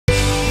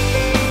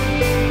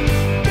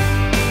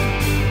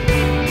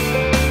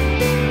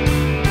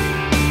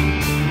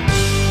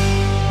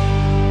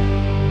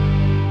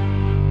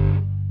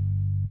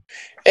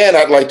And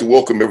I'd like to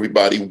welcome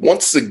everybody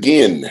once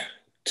again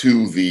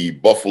to the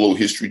Buffalo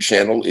History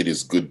Channel. It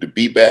is good to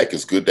be back.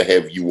 It's good to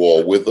have you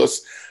all with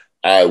us.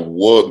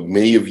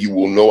 Many of you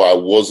will know I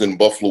was in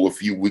Buffalo a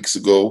few weeks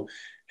ago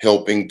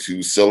helping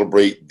to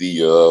celebrate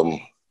the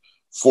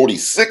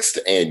 46th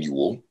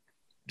annual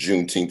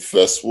Juneteenth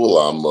Festival.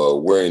 I'm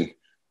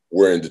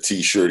wearing the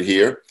t-shirt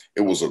here.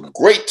 It was a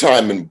great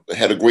time and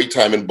had a great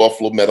time in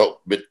Buffalo.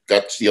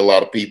 Got to see a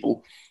lot of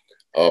people,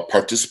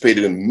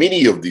 participated in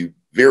many of the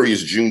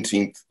various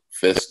Juneteenth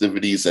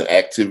festivities and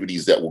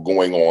activities that were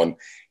going on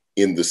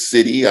in the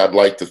city. I'd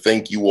like to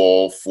thank you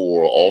all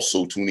for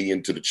also tuning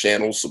into the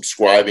channel,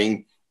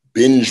 subscribing,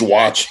 binge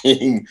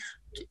watching,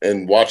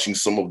 and watching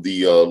some of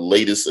the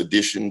latest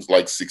editions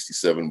like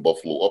 67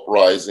 Buffalo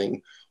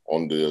Uprising,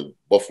 on the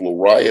Buffalo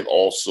Riot.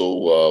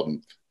 Also,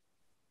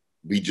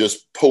 we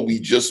just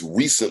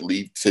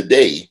recently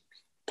today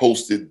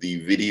posted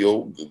the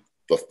video,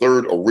 the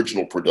third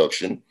original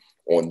production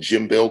on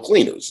Jim Bell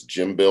Cleaners.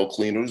 Jim Bell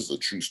Cleaners, a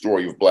true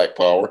story of Black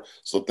Power.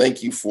 So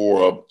thank you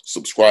for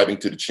subscribing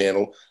to the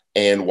channel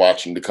and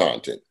watching the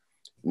content.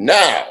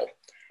 Now,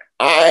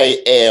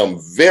 I am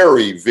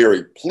very,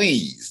 very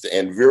pleased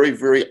and very,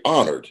 very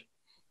honored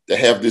to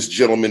have this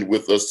gentleman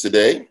with us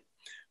today.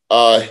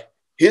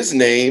 His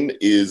name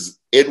is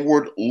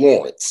Edward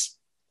Lawrence.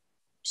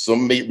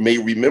 Some may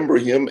remember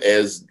him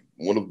as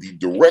one of the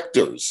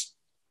directors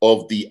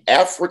of the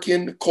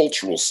African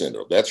Cultural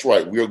Center. That's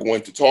right. We are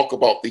going to talk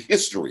about the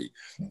history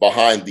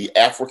behind the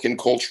African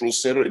Cultural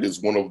Center. It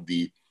is one of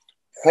the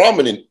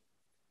prominent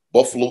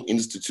Buffalo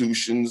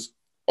institutions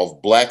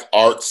of Black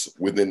arts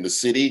within the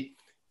city.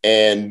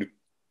 And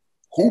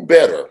who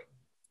better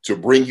to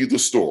bring you the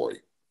story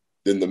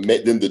than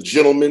the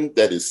gentleman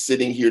that is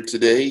sitting here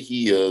today?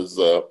 He is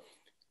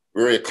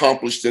very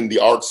accomplished in the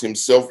arts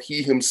himself.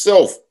 He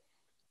himself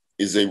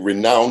is a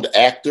renowned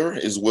actor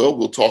as well.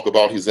 We'll talk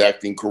about his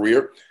acting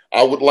career.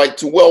 I would like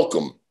to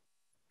welcome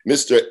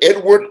Mr.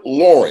 Edward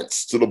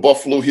Lawrence to the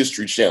Buffalo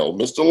History Channel.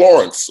 Mr.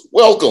 Lawrence,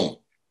 welcome.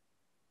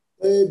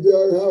 Hey,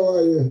 Doug, how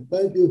are you?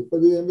 Thank you for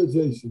the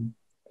invitation.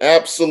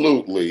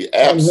 Absolutely.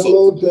 And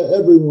hello to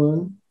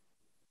everyone.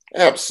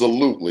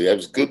 Absolutely.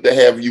 It's good to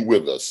have you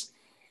with us.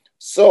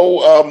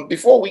 So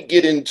before we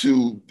get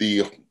into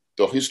the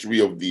history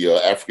of the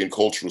African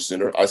Cultural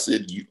Center, I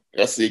said you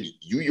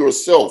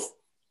yourself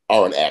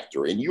are an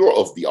actor and you're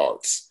of the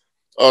arts.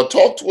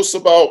 Talk to us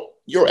about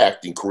your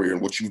acting career and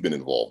what you've been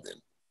involved in,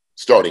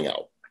 starting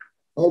out.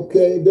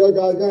 Okay, Doug,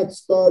 I got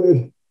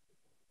started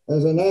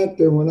as an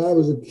actor when I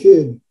was a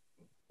kid.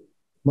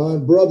 My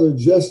brother,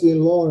 Jesse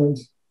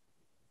Lawrence,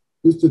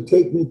 used to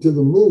take me to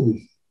the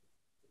movies.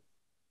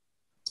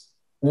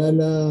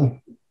 And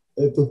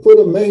at the foot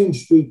of Main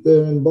Street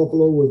there in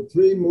Buffalo were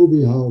three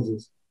movie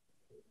houses: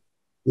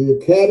 the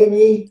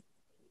Academy,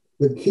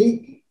 the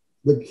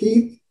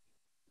Keith,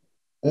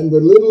 and the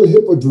Little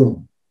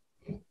Hippodrome.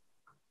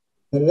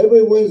 And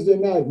every Wednesday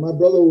night, my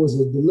brother was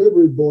a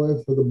delivery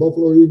boy for the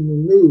Buffalo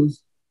Evening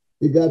News.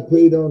 He got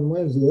paid on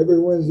Wednesday. Every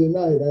Wednesday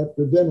night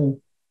after dinner,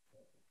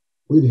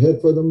 we'd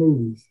head for the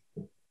movies.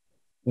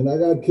 And I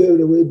got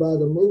carried away by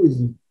the movies.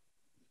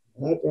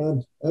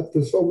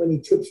 After so many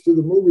trips to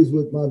the movies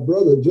with my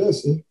brother,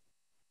 Jesse,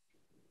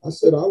 I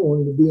said I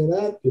wanted to be an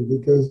actor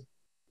because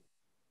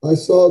I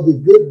saw the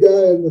good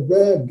guy and the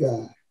bad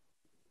guy.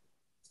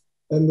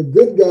 And the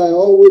good guy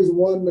always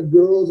won the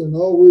girls and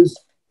always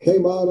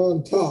came out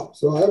on top.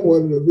 So I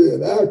wanted to be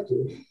an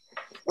actor.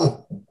 I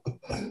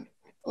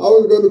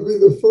was going to be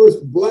the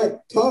first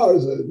Black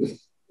Tarzan.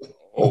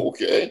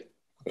 Okay.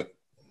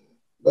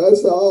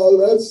 That's how all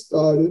that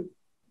started.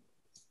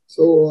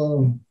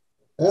 So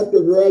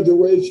after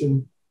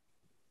graduation,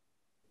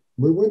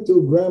 we went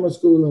through grammar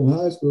school and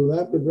high school.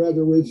 After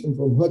graduation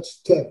from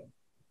Hutch Tech,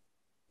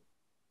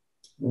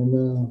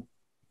 and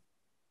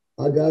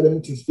I got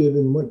interested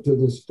and went to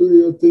the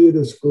studio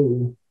theater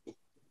school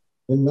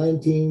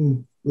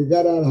we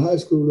got out of high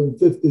school in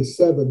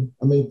 55.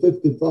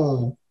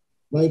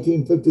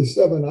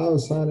 1957, I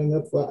was signing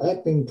up for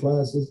acting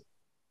classes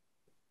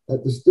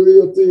at the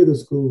studio theater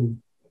school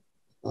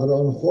out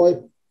on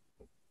Hoyt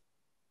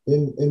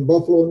in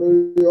Buffalo,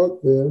 New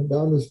York, there,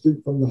 down the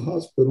street from the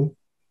hospital.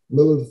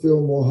 Millard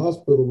Fillmore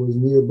Hospital was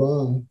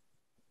nearby.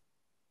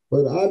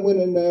 But I went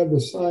in there to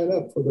sign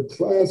up for the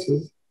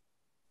classes,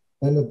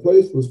 and the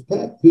place was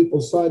packed,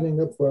 people signing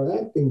up for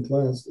acting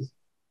classes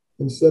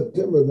in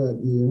September that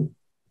year.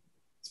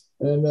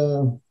 And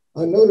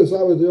I noticed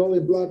I was the only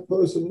Black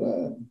person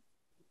there.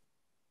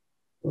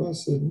 So I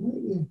said,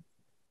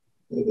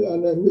 maybe I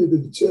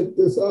needed to check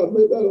this out.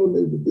 Maybe I don't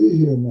need to be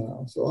here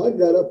now. So I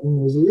got up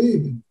and was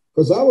leaving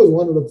because I was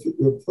one of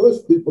the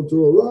first people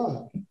to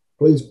arrive.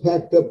 Place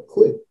packed up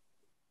quick.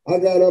 I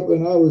got up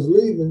and I was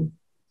leaving,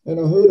 and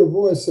I heard a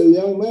voice say,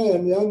 young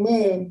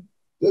man,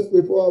 just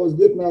before I was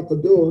getting out the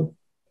door.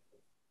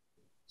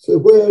 Said,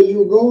 where are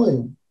you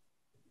going?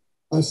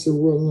 I said,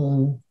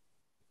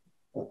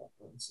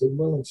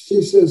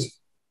 she says,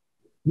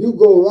 you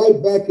go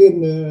right back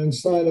in there and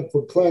sign up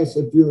for class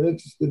if you're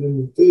interested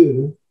in the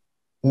theater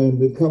and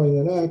becoming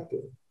an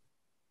actor.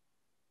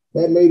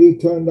 That lady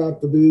turned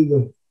out to be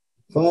the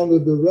founder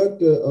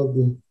director of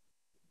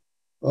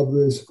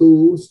the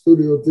school,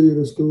 Studio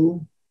Theater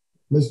School,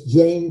 Miss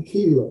Jane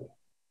Keeler.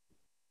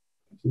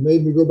 She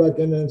made me go back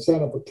in there and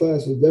sign up for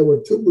classes. There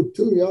were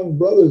two young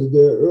brothers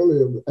there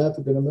earlier,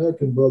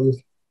 African-American brothers,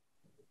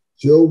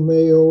 Joe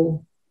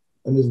Mayo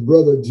and his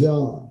brother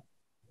John.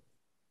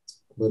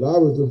 But I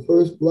was the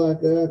first Black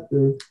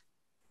actor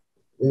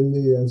in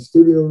the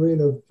Studio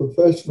Arena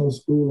Professional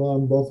School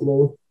on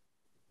Buffalo,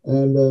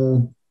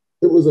 and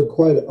it was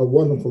quite a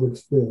wonderful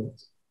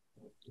experience.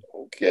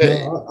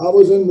 Okay. Now, I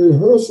was in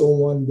rehearsal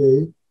one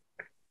day.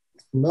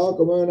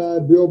 Malcolm and I,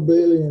 Bill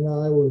Bailey and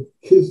I were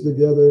kids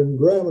together in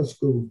grammar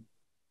school.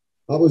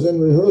 I was in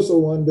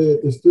rehearsal one day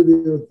at the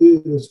Studio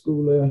Theater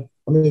School there.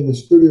 The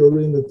Studio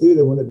Arena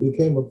Theater, when it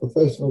became a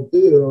professional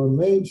theater on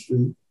Main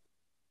Street.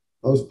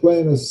 I was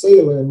playing a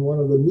sailor in one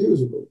of the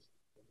musicals.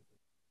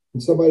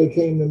 And somebody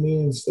came to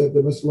me and said,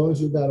 Mr.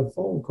 Lawrence, you got a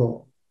phone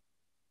call.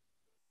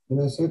 And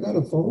I said, I got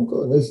a phone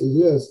call? And they said,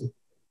 yes. It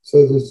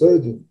says it's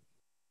urgent.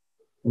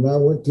 And I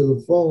went to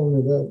the phone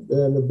and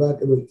there in the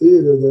back of the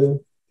theater there.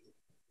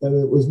 And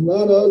it was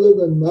none other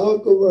than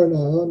Malcolm and I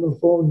on the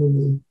phone to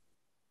me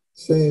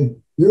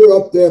saying, you're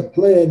up there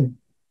playing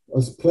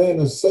a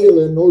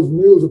sailor in those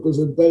musicals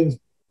and things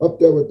up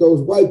there with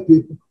those white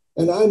people.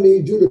 And I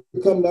need you to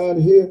come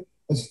down here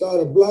and start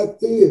a Black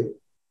theater.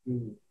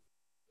 Mm-hmm.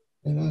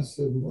 And I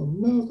said, well,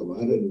 Malcolm,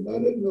 I didn't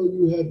know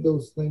you had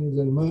those things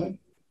in mind.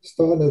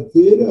 Start a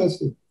theater? I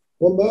said,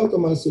 well,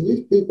 Malcolm, I said,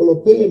 these people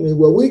are paying me.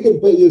 Well, we can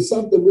pay you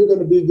something. We're going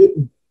to be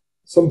getting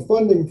some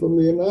funding from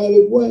the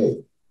United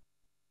Way.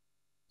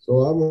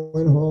 So I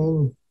went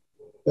home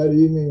that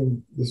evening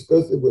and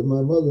discussed it with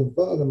my mother and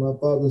father. My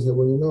father said,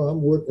 well,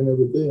 I'm working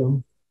every day.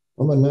 I'm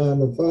a 9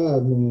 to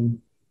 5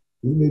 man.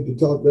 You need to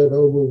talk that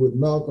over with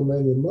Malcolm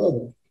and your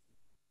mother.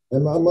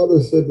 And my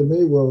mother said to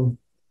me, well,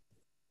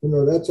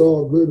 that's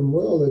all good and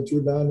well that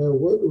you're down there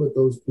working with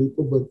those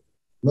people, but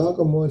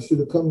Malcolm wants you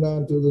to come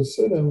down to the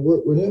center and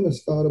work with him and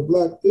start a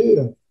Black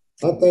theater.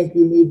 I think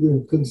you need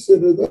to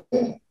consider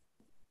that.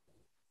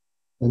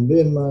 And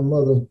then my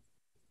mother,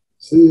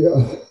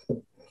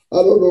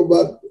 I don't know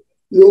about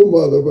your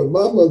mother, but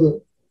my mother,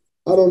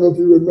 I don't know if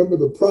you remember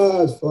the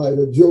prize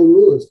fighter, Joe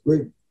Louis,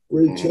 great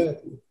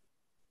champion.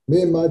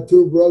 Me and my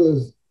two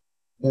brothers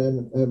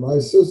and my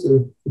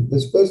sister,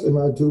 especially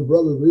my two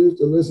brothers, we used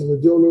to listen to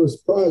Joe Louis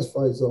prize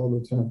fights all the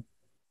time.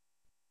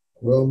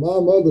 Well, my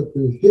mother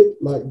could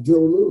hit like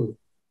Joe Louis.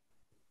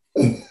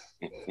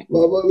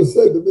 My mother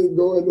said to me,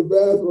 go in the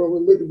bathroom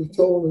and look at the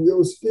tone of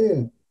your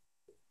skin.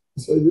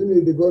 So you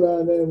need to go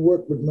down there and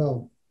work with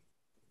Malcolm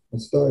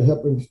and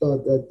help him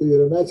start that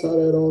theater. And that's how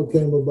that all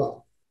came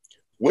about.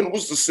 When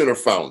was the center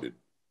founded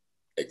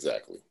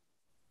exactly?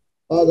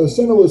 The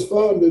center was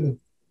founded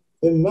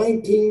in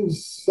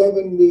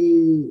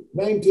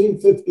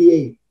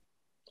 1958.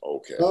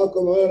 Okay.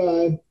 Malcolm and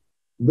I,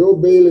 Bill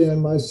Bailey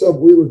and myself,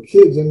 we were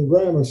kids in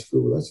grammar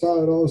school. That's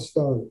how it all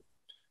started.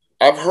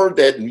 I've heard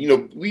that,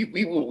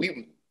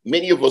 we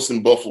many of us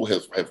in Buffalo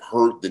have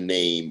heard the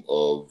name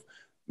of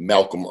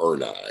Malcolm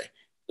Ernai.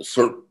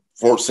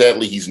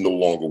 Sadly, he's no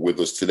longer with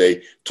us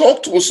today.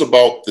 Talk to us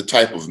about the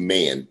type of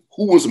man.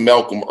 Who was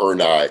Malcolm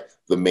Ernai,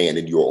 the man,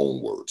 in your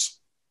own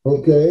words?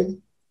 Okay.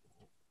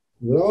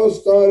 It all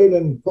started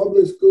in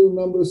public school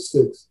number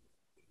 6,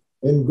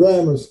 in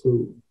grammar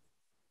school.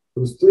 It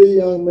was 3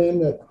 young men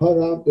that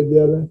hung out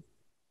together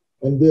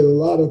and did a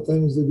lot of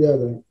things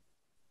together.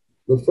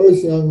 The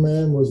first young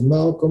man was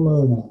Malcolm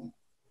Ernai.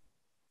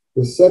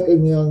 The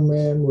second young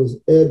man was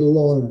Ed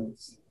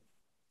Lawrence,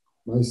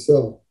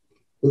 myself.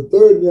 The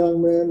third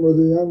young man was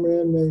a young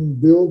man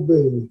named Bill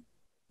Bailey.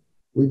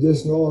 We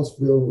just lost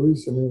Bill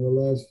recently in the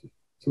last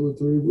 2 or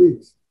 3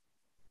 weeks.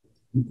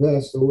 He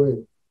passed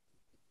away.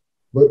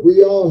 But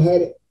we all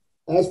had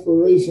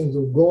aspirations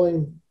of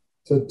going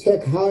to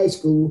Tech High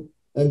School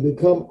and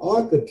become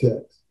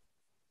architects.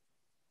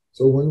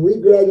 So when we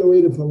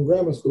graduated from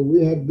grammar school,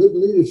 we had good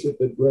leadership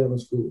at grammar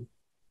school.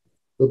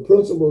 The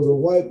principal was a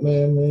white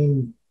man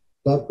named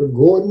Dr.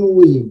 Gordon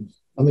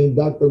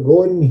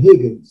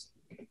Higgins.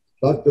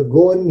 Dr.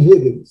 Gordon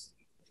Higgins.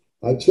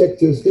 I checked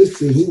his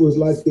history. He was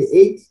like the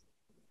 8th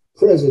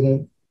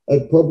president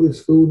at public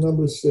school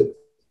number 6.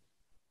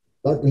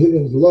 Dr.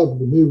 Higgins loved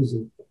the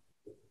music.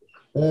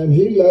 And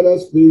he let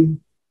us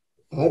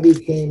I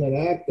became an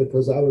actor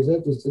because I was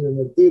interested in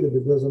the theater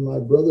because of my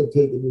brother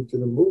taking me to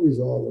the movies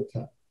all the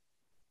time.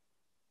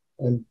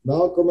 And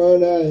Malcolm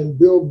Ernai and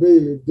Bill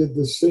Bailey did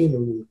the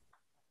scenery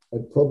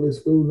at public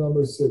school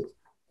number 6.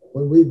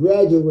 When we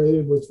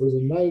graduated, which was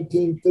in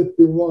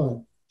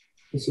 1951,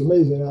 it's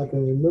amazing I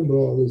can remember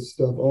all this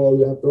stuff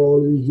after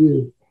all these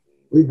years.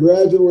 We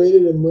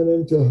graduated and went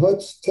into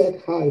Hutch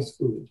Tech High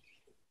School.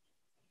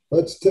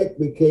 Hutch Tech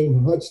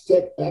became Hutch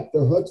Tech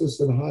after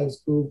Hutchinson High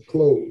School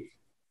closed.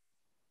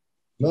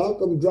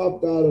 Malcolm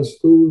dropped out of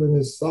school in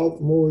his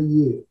sophomore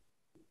year,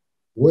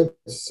 went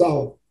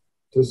south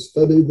to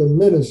study the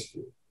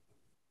ministry.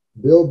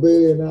 Bill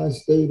Bailey and I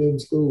stayed in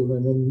school,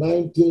 and in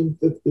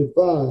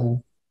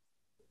 1955,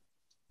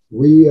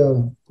 we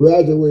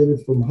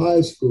graduated from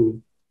high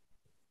school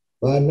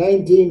By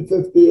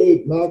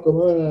 1958,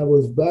 Malcolm and I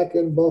was back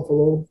in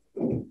Buffalo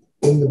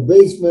in the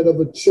basement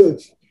of a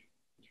church.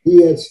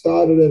 He had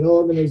started an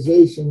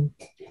organization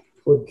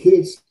for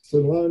kids to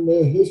learn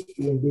their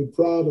history and be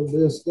proud of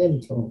their skin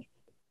tone.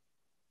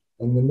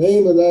 And the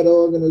name of that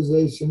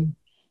organization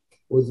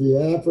was the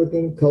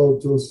African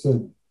Cultural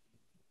Center.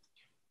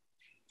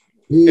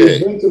 He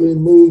eventually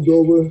moved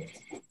over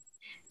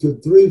to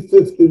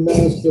 350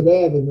 Masters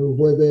Avenue,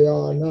 where they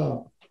are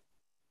now.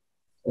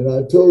 And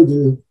I told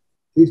you,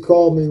 he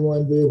called me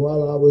one day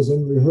while I was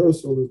in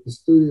rehearsal at the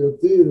Studio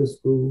Theater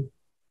School,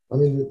 at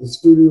the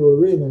Studio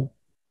Arena,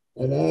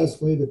 and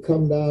asked me to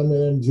come down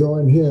there and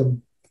join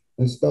him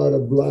and start a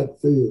Black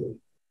theater.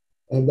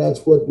 And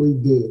that's what we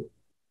did.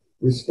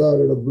 We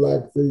started a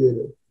Black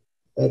theater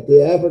at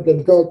the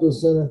African Cultural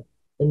Center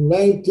in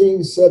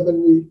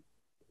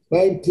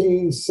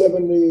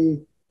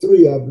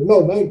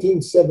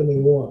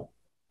 1971.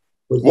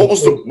 What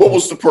was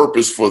the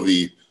purpose for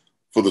the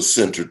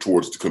center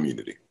towards the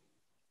community?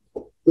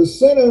 The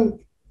center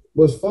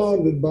was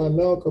founded by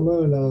Malcolm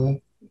and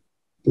I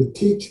to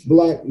teach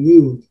Black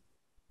youth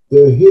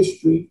their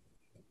history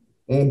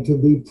and to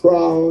be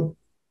proud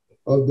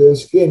of their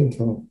skin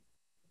tone.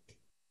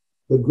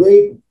 The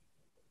great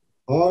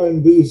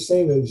R&B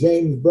singer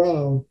James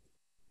Brown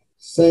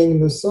sang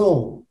the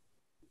song,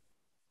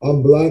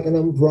 "I'm Black and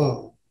I'm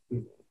Proud."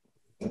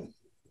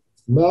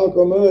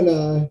 Malcolm and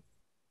I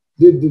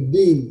did the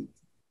deed.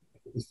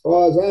 As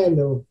far as I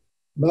know,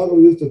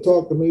 Malcolm used to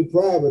talk to me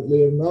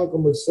privately, and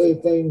Malcolm would say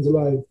things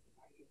like,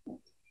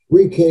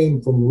 "We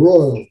came from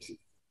royalty.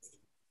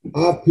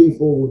 Our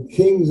people were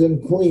kings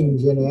and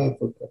queens in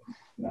Africa,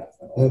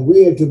 and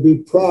we are to be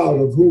proud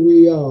of who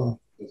we are.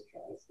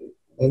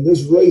 And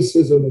this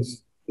racism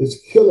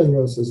is killing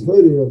us, is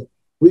hurting us.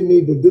 We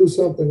need to do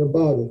something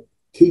about it.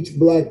 Teach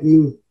Black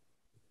youth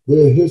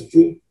their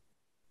history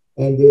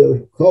and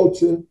their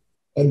culture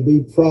and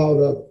be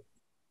proud of it."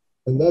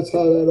 And that's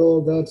how that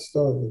all got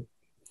started.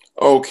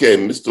 Okay,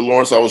 Mr.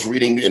 Lawrence, I was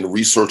reading and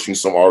researching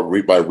some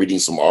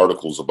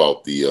articles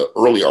about the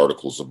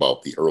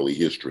early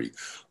history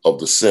of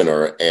the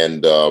center,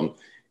 and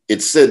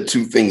it said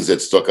two things that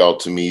stuck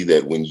out to me.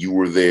 That when you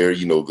were there,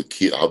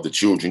 how the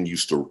children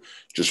used to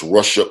just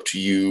rush up to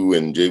you,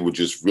 and they were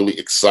just really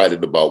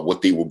excited about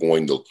what they were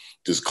going to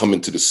just come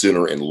into the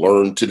center and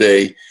learn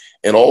today.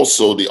 And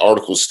also, the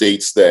article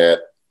states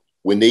that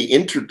when they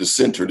entered the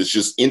center, and it's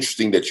just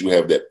interesting that you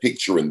have that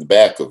picture in the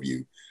back of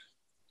you.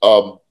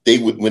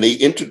 When they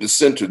entered the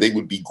center, they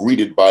would be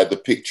greeted by the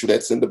picture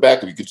that's in the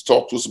back of you. Could you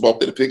talk to us about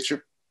that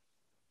picture?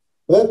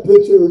 That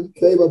picture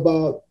came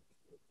about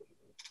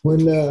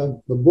when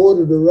the board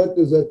of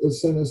directors at the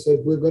center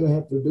said, "We're going to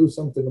have to do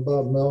something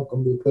about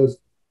Malcolm because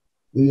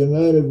the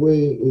United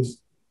Way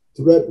is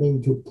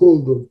threatening to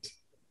pull the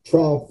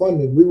trial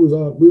funding." We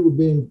were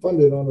being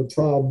funded on a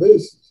trial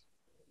basis,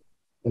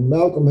 and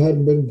Malcolm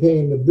hadn't been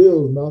paying the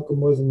bills. Malcolm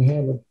wasn't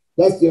handling.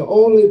 That's the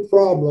only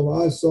problem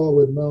I saw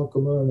with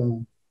Malcolm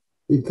Ernine.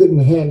 He couldn't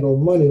handle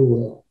money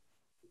well.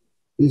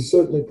 He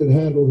certainly could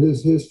handle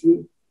his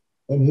history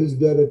and his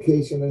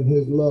dedication and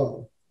his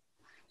love.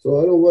 So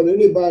I don't want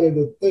anybody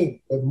to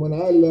think that when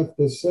I left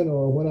the center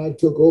or when I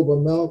took over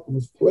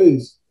Malcolm's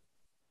place,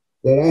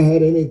 that I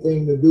had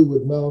anything to do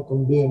with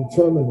Malcolm being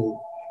terminated.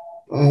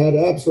 I had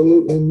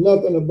absolutely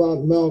nothing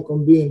about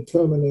Malcolm being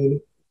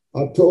terminated.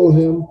 I told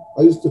him,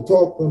 I used to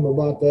talk to him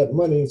about that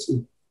money and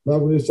said,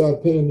 "Malcolm, you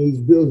start paying these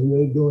bills, you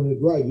ain't doing it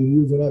right. You're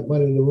using that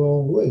money the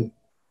wrong way."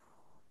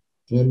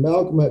 And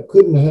Malcolm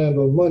couldn't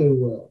handle money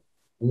well.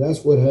 And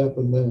that's what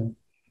happened then.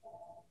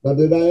 Now,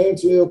 did I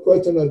answer your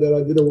question or did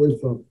I get away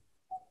from it?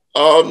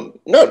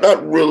 No,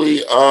 not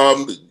really. I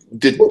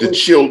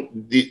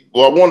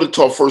want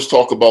to first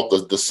talk about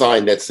the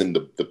sign that's in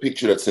the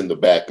picture that's in the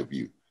back of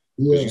you.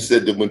 Yeah. You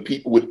said that when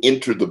people would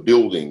enter the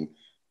building,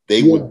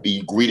 they would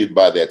be greeted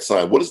by that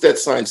sign. What does that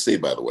sign say,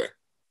 by the way?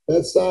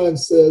 That sign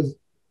says,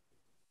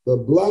 "The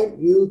Black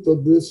youth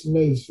of this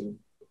nation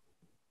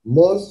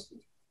must,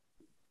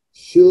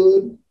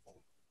 should,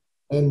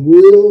 and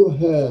will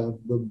have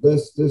the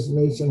best this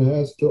nation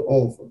has to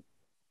offer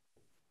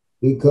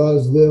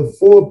because their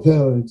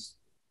foreparents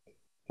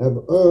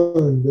have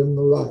earned them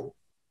the right."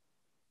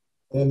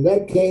 And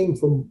that came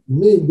from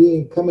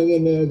me coming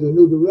in there as a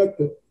new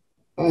director.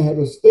 I had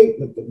a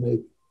statement to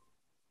make,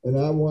 and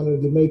I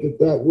wanted to make it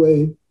that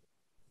way.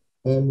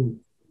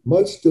 And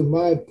much to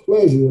my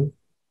pleasure,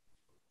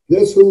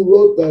 guess who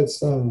wrote that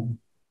sign?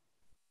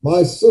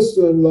 My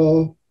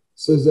sister-in-law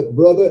says that,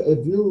 "Brother,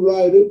 if you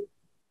write it,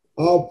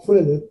 I'll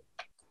print it."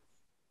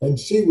 And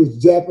she was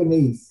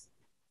Japanese.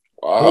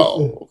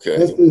 Wow. Okay.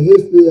 That's the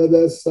history of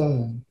that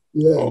sign.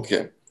 Yeah.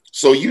 Okay.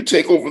 So you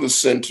take over the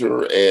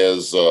center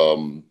as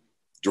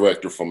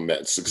director from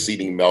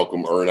succeeding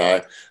Malcolm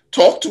Ernine.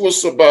 Talk to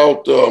us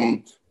about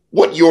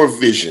what your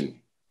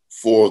vision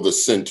for the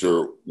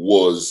center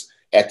was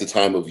at the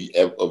time of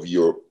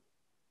your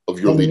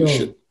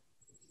leadership.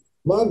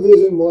 My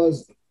vision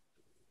was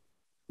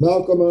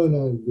Malcolm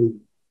Ernine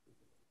vision.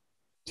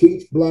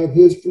 Teach Black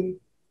history,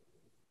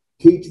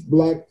 teach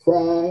Black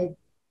pride,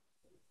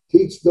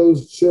 teach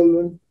those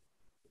children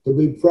to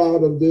be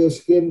proud of their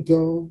skin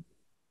tone,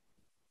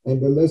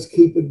 and to let's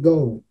keep it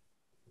going.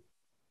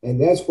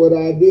 And that's what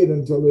I did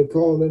until they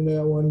called me in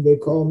there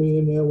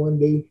one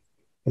day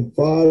and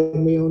fired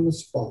me on the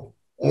spot.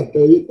 After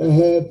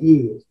 8.5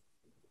 years,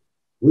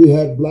 we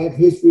had Black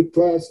history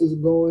classes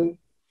going,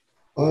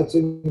 arts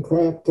and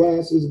craft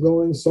classes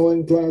going,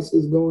 sewing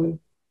classes going.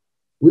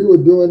 We were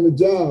doing the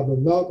job,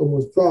 and Malcolm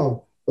was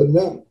proud. But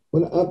now,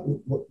 when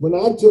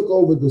I took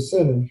over the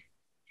center,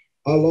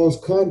 I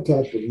lost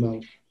contact with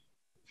Malcolm.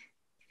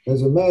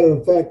 As a matter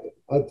of fact,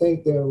 I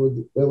think there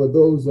were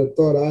those that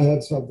thought I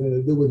had something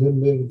to do with him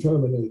being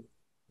terminated.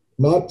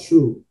 Not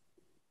true.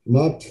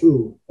 Not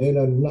true. Ain't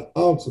an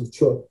ounce of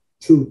truth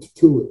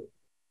to it.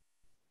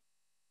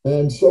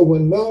 And so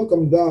when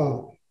Malcolm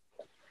died,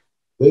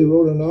 they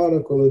wrote an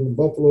article in the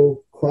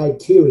Buffalo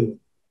Criterion.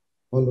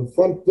 On the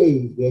front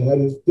page, they had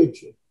his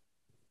picture.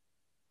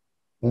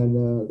 And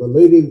the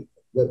lady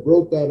that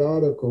wrote that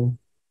article,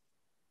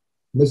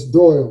 Miss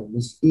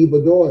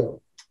Eva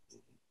Doyle,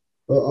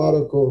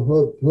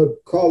 her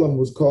column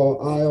was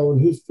called Eye on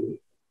History.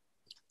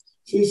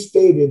 She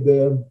stated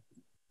there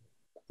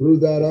through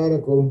that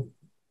article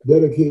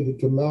dedicated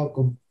to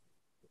Malcolm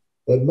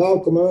that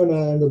Malcolm and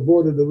I and the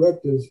board of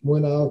directors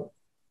went out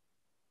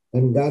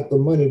and got the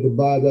money to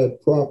buy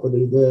that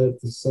property there at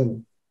the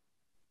center.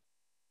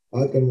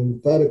 I can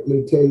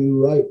emphatically tell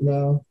you right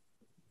now,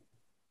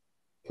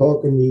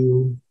 talking to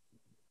you,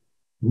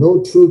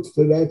 no truth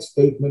to that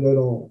statement at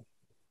all.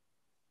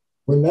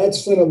 When that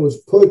center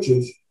was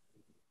purchased,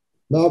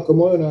 Malcolm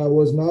and I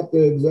was not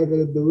the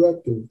executive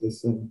director of the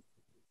center.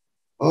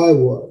 I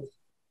was.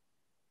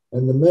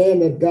 And the man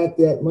that got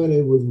that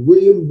money was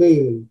William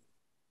Bailey.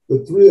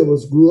 The three of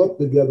us grew up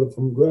together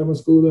from grammar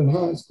school and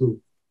high school.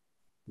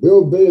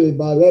 Bill Bailey,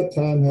 by that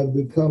time, had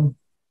become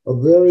a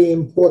very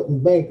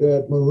important banker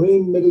at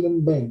Marine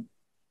Midland Bank.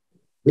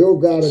 Bill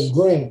got a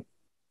grant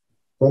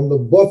from the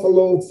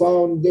Buffalo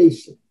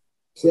Foundation,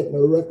 setting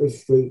the record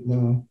straight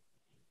now,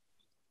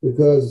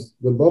 because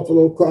the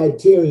Buffalo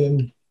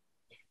Criterion,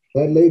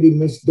 that lady,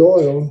 Miss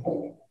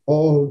Doyle,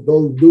 all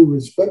due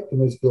respect to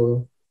Miss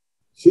Doyle,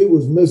 she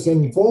was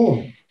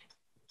misinformed.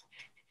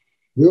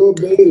 Bill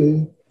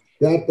Bailey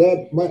got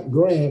that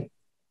grant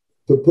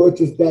to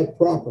purchase that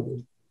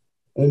property.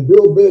 And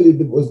Bill Bailey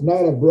was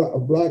not a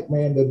black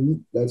man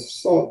that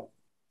sought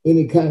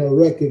any kind of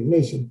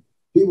recognition.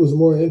 He was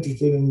more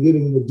interested in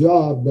getting the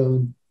job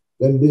done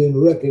than being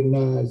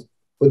recognized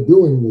for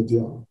doing the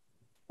job.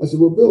 I said,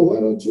 well, Bill, why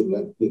don't you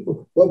let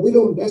people,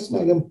 well, that's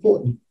not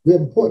important. The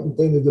important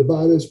thing is to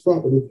buy this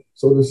property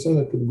so the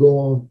center could go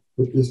on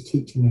with this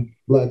teaching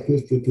Black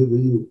history to the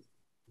youth.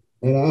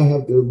 And I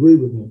have to agree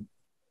with him.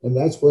 And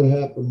that's what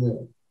happened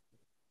there.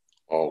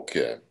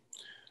 Okay.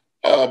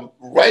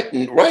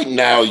 Right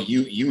now,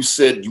 you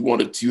said you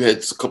had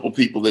a couple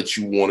people that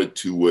you wanted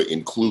to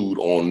include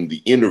on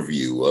the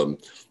interview.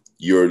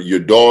 Your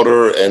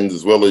daughter and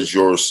as well as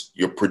your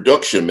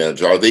production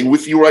manager. Are they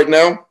with you right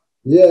now?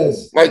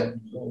 Yes.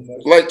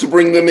 Like to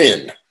bring them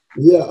in.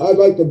 Yeah, I'd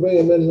like to bring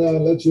him in now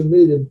and let you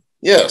meet him.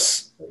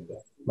 Yes.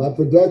 My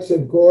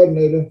production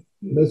coordinator,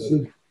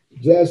 Mr.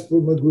 Jasper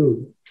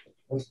Magruder.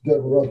 Let's get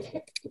right.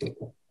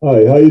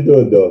 Hi, how you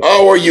doing, Doug?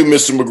 How are you,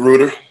 Mr.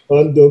 Magruder?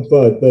 I'm doing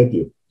fine, thank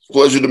you.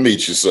 Pleasure to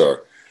meet you,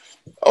 sir.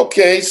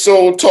 Okay,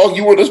 so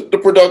you were the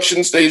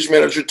production stage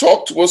manager.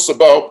 Talk to us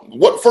about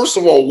what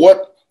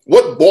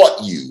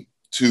brought you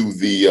to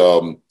the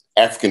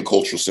African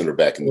Cultural Center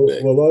back in the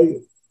day? Well,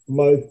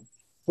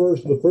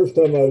 the first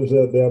time I was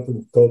at the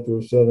African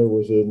Cultural Center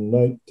was in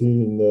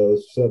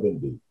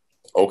 1970.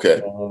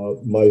 Okay.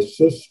 My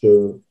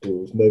sister,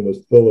 whose name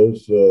is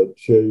Phyllis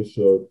Chase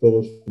or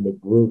Phyllis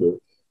Magruder,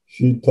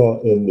 she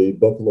taught in the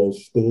Buffalo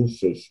school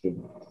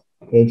system,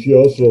 and she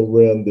also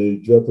ran the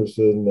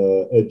Jefferson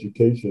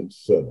Education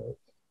Center.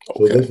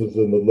 So this was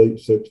in the late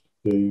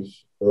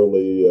 60s,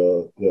 early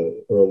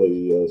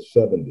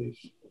 70s.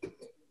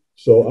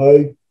 So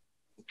I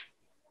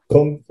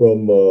come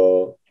from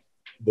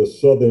the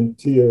southern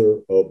tier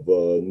of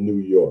New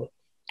York.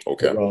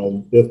 Okay.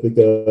 Around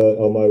Ithaca,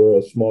 Elmira,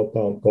 a small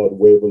town called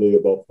Waverly,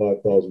 about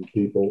 5,000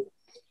 people.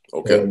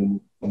 Okay.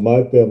 And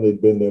my family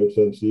had been there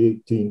since the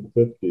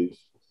 1850s.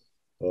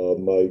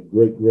 My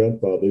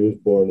great-grandfather, he was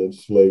born in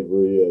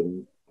slavery,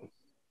 and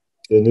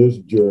in his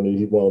journey,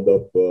 he wound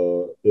up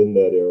in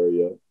that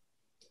area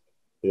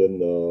in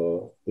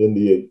the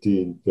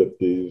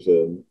 1850s.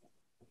 And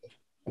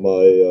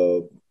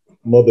my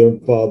mother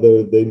and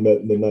father, they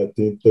met in the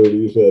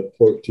 1930s, had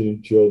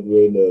 14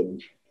 children,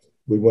 and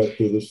we went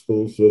through the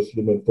school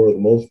system. And for the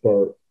most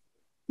part,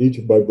 each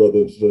of my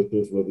brothers and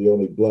sisters were the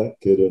only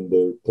Black kid in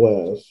their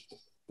class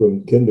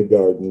from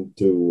kindergarten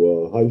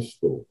to high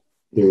school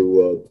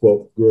through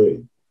 12th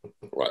grade.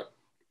 Right.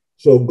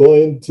 So I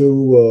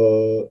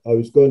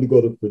was going to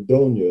go to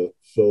Fredonia.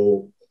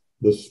 So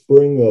the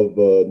spring of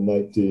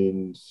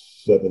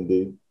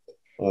 1970,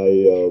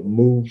 I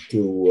moved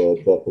to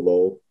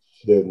Buffalo,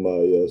 stayed with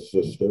my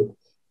sister,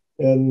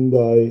 and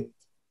I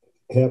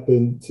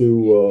happened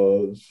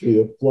to see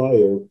a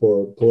flyer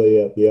for a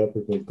play at the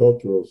African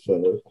Cultural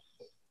Center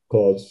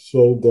called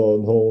So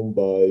Gone Home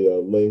by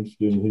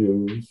Langston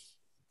Hughes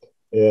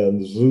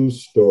and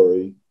Zoo's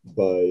Story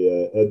by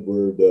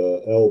Edward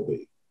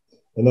Albee.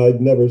 And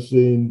I'd never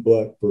seen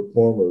Black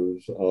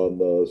performers on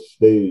the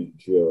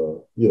stage,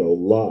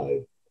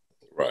 live.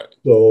 Right.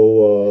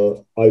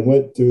 So I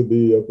went to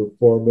the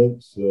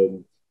performance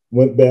and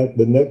went back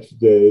the next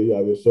day.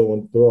 I was so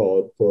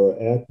enthralled for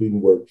an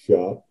acting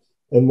workshop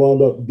and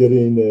wound up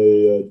getting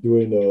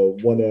doing a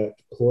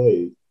one-act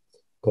play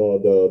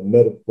called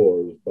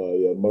Metaphors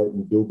by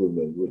Martin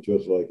Duberman, which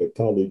was like a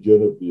college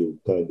interview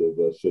kind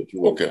of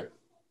situation. Okay.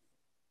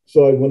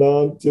 So I went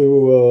on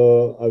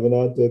to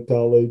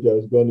college. I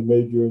was going to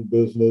major in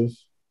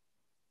business.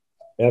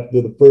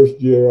 After the first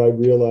year, I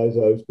realized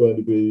I was going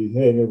to be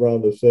hanging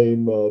around the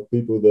same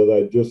people that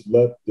I just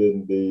left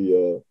in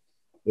the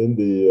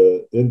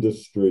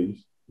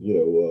industry,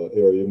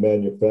 area,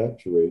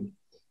 manufacturing.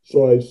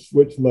 So I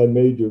switched my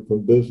major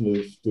from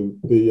business to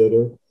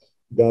theater,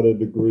 got a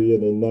degree,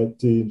 and in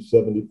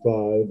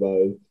 1975,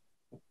 I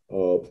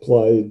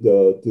applied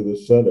to the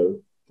center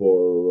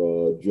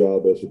for a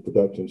job as a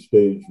production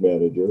stage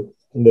manager,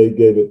 and they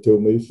gave it to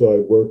me. So I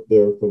worked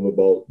there from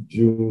about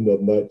June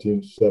of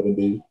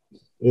 1970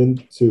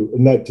 into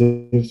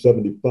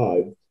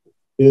 1975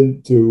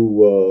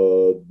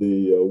 into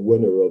the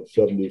winter of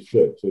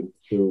 76 and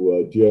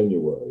through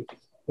January.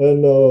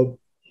 And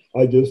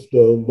I just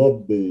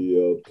loved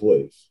the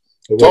place.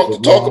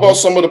 Talk about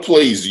some of the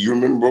plays. Do you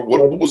remember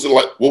what was it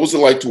like? What was it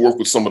like to work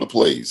with some of the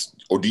plays?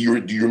 Or do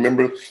you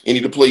remember any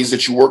of the plays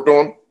that you worked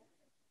on?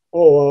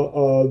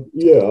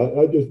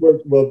 Yeah, I just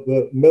worked. Well,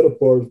 the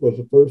Metaphors was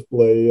the first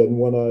play, and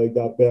when I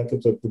got back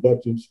as a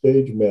production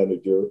stage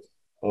manager,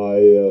 I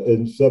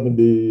in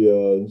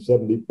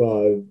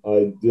 75,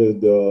 I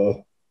did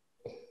a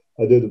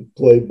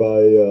play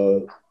by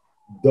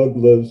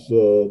Douglas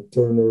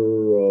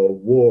Turner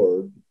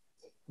Ward,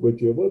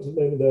 which what's the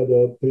name of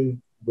that piece?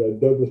 By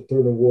Douglas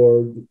Turner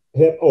Ward.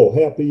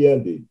 Happy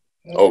Ending.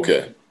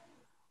 Okay.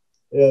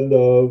 And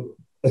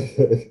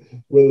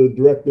with a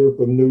director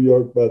from New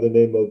York by the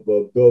name of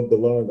Bill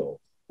Galarno.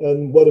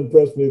 And what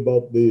impressed me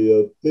about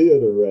the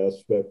theater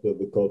aspect of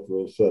the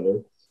Cultural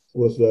Center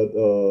was that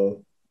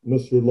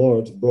Mr.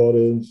 Lawrence brought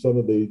in some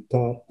of the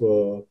top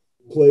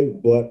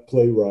Black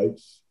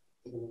playwrights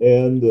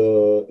and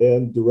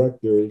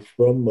directors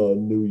from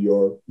New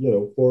York,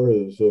 for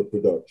his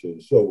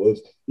production. So it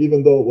was,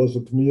 even though it was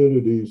a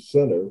community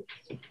center,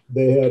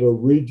 they had a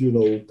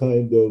regional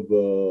kind of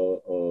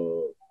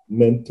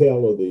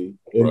mentality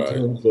in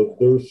terms of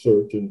their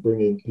search and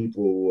bringing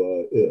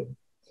people in.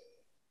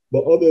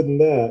 But other than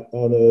that,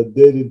 on a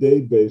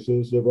day-to-day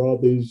basis, there were all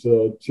these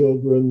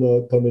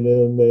children coming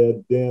in. They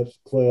had dance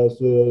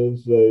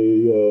classes.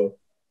 They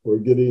were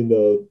getting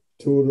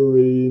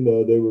tutoring.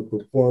 They were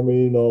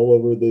performing all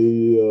over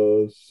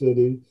the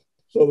city.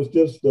 So it was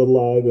just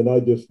alive, and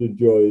I just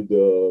enjoyed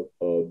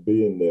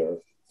being there.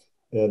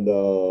 And,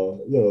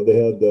 they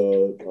had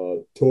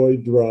toy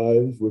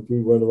drives, which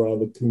we went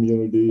around the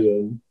community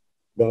and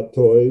got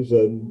toys,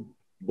 and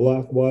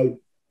Black, White,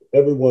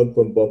 everyone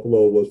from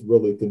Buffalo was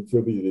really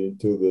contributing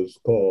to this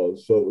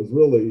cause. So it was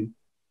really,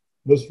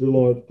 Mr.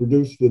 Lawrence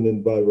produced an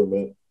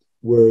environment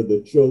where the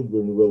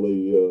children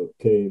really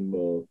came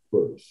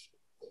first.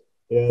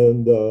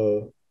 And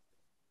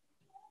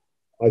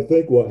I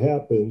think what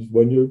happens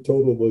when you're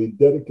totally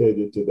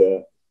dedicated to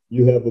that,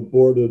 you have a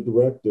board of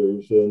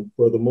directors, and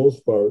for the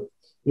most part,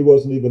 he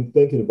wasn't even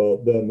thinking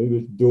about them. He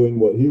was doing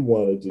what he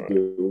wanted to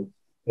do.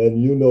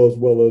 And you know as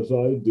well as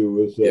I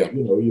do is that,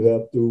 you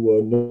have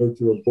to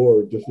nurture a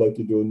board just like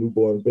you do a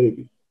newborn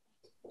baby.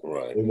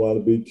 Right. They want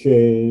to be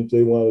changed.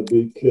 They want to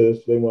be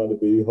kissed. They want to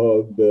be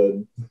hugged.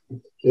 And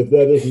if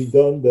that isn't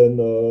done, then,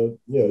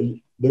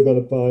 they're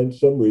going to find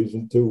some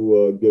reason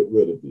to get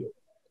rid of you.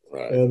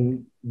 Right.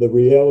 And the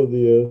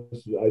reality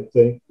is, I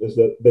think, is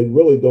that they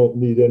really don't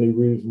need any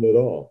reason at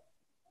all.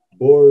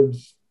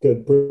 Boards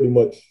can pretty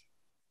much,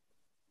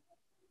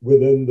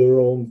 within their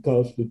own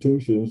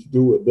constitutions,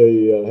 do what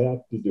they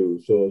have to do.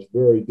 So it's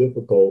very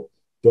difficult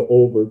to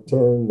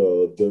overturn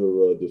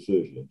their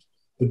decisions,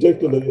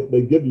 particularly if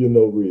they give you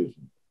no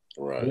reason.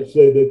 Right.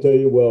 They tell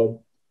you,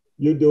 well,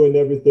 you're doing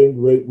everything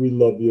great, we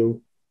love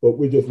you, but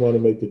we just want to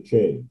make a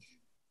change.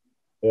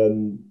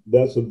 And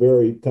that's a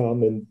very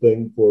common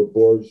thing for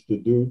boards to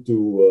do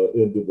to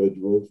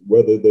individuals,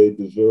 whether they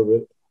deserve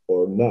it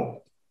or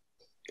not.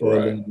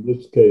 Right. And in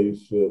this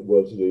case, it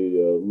was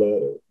the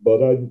latter.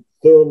 But I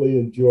thoroughly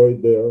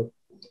enjoyed there.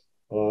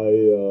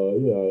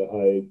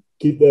 I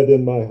keep that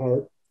in my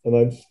heart, and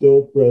I'm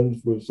still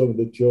friends with some of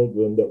the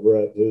children that were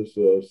at his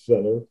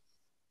center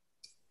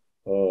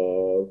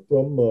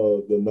from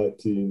the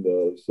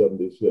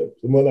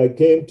 1976. And when I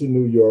came to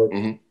New York,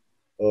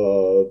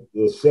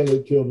 the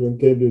center children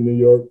came to New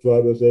York, so I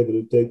was able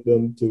to take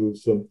them to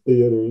some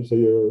theaters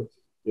here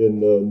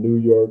in New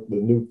York, the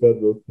New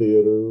Federal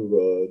Theater,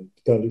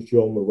 kind of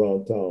show them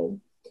around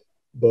town.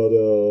 But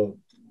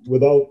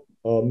without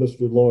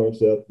Mr.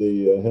 Lawrence at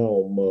the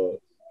helm,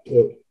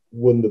 it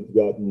wouldn't have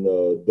gotten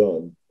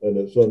done. And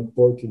it's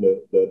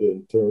unfortunate that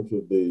in terms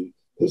of the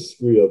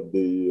history of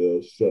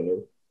the center.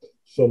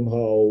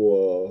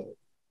 Somehow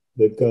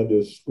they kind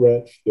of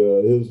scratched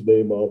his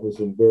name off of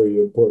some very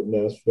important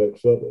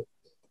aspects of it.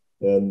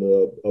 And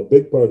a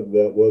big part of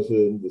that was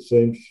in the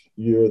same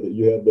year that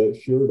you had that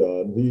shirt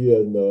on. He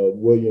and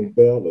William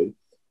Bailey,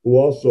 who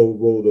also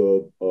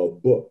wrote a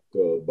book,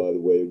 by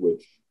the way,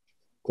 which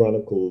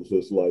chronicles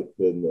his life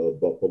in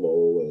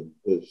Buffalo and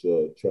his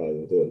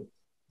childhood.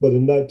 But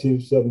in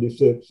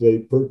 1976, they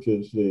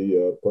purchased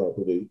the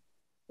property,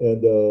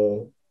 and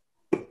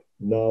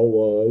now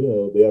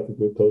the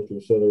African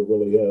Cultural Center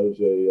really has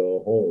a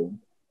home,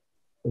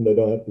 and they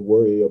don't have to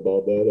worry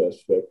about that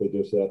aspect. They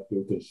just have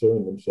to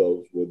concern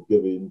themselves with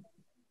giving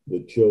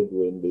the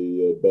children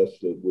the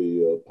best that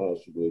we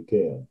possibly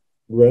can.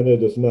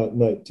 Granted, it's not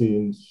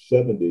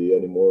 1970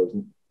 anymore, it's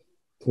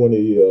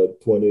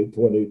 2020,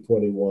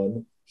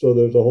 2021. So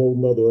there's a whole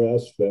nother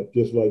aspect,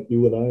 just like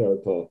you and I are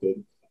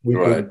talking. We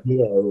can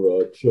get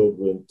our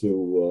children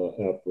to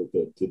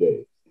Africa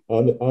today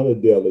on a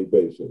daily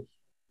basis.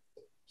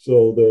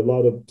 So there are a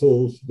lot of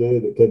tools today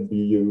that can be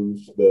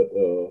used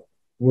that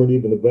weren't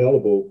even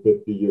available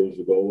 50 years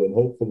ago. And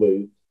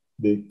hopefully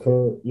the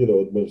current,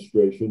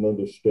 administration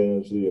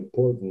understands the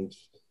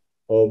importance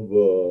of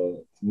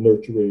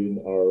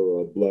nurturing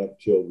our Black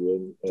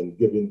children and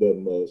giving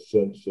them a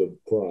sense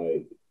of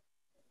pride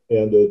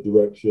and a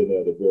direction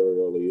at a very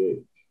early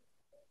age.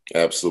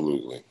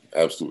 Absolutely.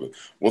 Absolutely.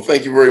 Well,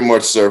 thank you very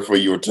much, sir, for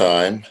your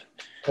time.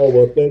 Oh,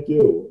 well, thank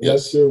you.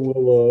 Yes. I'm sure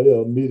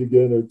we'll meet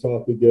again or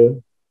talk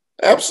again.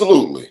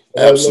 Absolutely.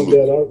 Absolutely.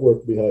 I love that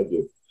artwork behind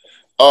you.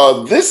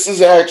 This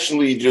is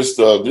actually just,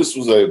 this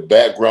was a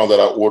background that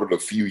I ordered a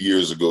few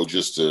years ago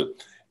just to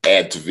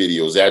add to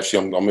videos.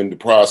 Actually, I'm in the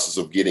process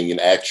of getting an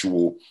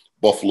actual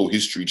Buffalo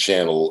History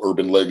Channel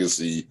Urban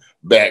Legacy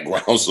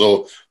background.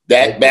 So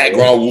that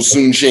background will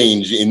soon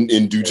change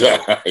in due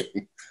time.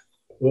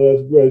 Well,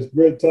 that's great. It's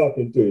great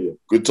talking to you.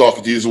 Good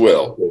talking to you as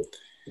well.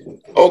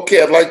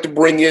 Okay, I'd like to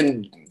bring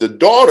in the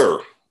daughter,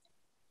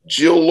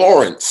 Jill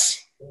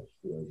Lawrence.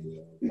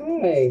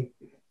 Hi.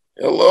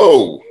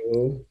 Hello.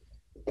 Hello.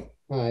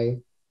 Hi.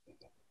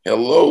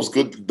 Hello. It's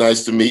good.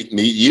 Nice to meet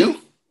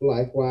you.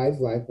 Likewise.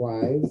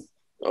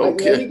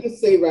 Okay. Let me just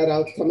say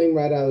coming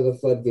right out of the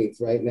floodgates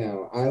right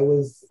now, I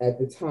was at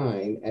the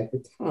time,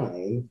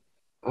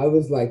 I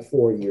was like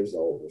 4 years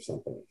old or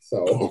something.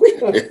 So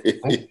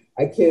okay.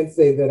 I can't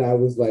say that I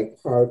was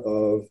like part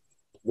of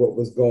what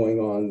was going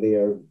on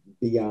there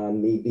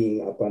beyond me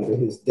being up under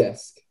his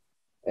desk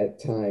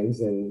at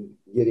times and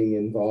getting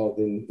involved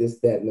in this,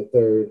 that, and the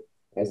third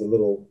as a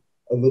little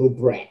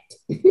brat.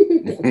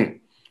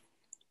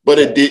 But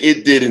it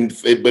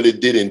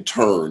did in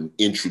turn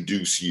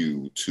introduce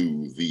you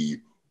to the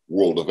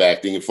world of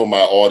acting. And for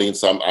my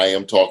audience, I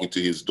am talking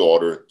to his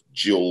daughter,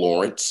 Jill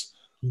Lawrence.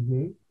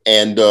 Mm-hmm.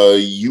 And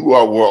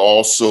were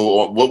also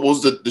on, what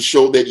was the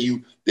show that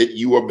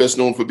you are best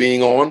known for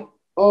being on?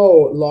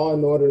 Oh, Law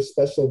and Order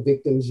Special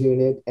Victims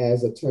Unit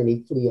as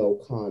Attorney Cleo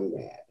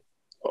Conrad.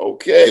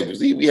 Okay,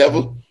 we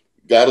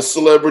got a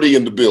celebrity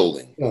in the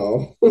building.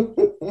 No.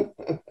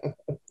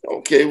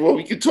 Okay, well,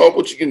 we can talk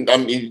what you can. I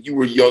mean, you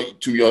were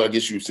too young. I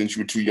guess since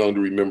you were too young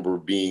to remember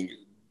being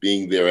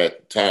there at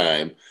the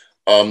time.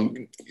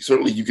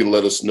 Certainly, you can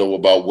let us know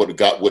about what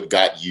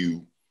got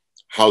you,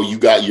 how you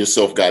got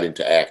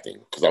into acting,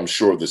 because I'm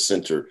sure the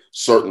center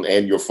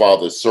and your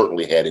father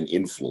certainly had an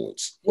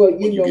influence. Well,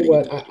 you know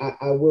what?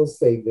 I will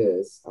say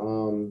this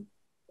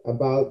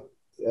about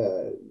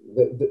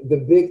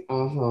the big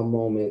aha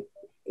moment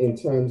in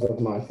terms of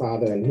my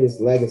father and his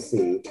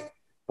legacy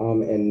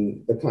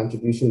and the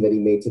contribution that he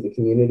made to the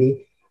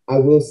community. I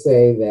will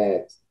say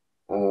that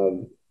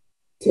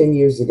 11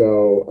 years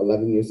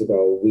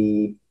ago,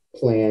 we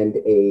planned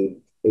a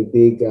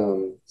big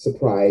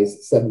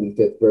surprise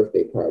 75th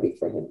birthday party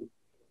for him.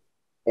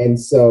 And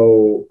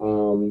so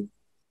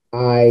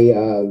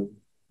I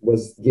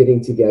was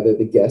getting together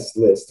the guest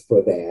list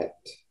for that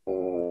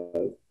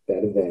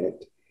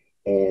event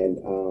and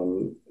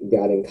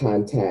got in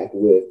contact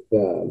with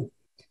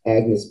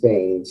Agnes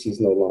Baines. She's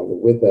no longer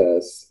with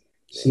us.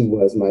 She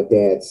was my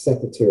dad's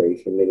secretary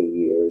for many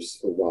years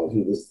while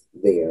he was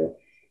there.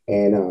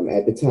 And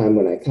at the time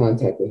when I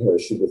contacted her,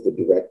 she was the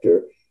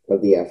director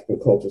of the African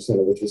Cultural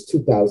Center, which was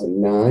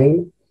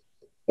 2009.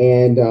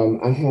 And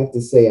I have to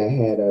say I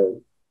had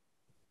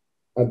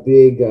a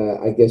big,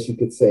 I guess you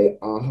could say,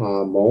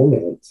 aha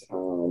moment.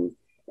 And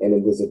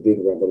it was a big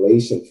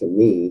revelation for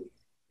me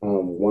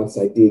once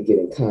I did get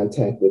in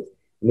contact with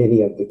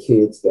many of the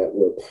kids that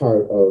were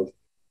part of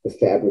the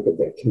fabric of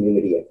that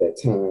community at that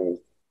time.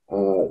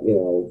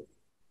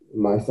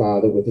 My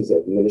father with his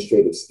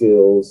administrative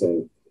skills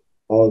and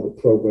all of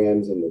the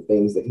programs and the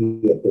things that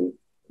he had been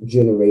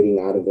generating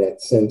out of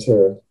that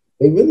center,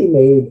 they really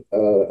made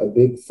a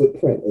big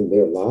footprint in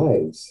their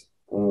lives.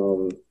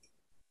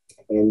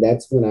 And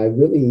that's when I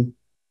really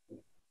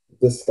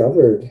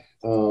discovered,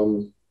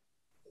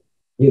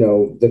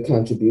 the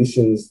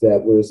contributions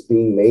that was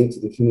being made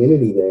to the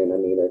community then. I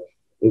mean,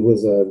 it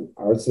was an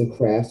arts and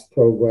crafts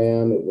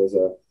program. It was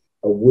a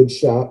wood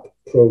shop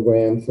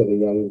program for the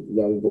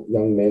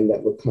young men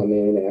that would come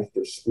in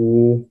after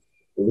school.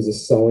 There was a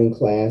sewing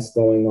class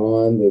going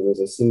on. There was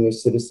a senior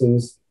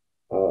citizens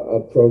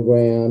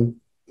program.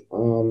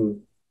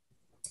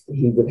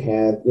 He would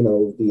have,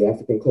 the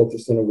African Culture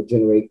Center would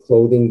generate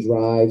clothing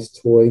drives,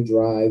 toy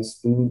drives,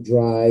 food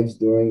drives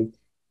during,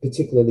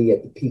 particularly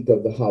at the peak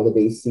of the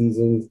holiday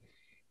seasons.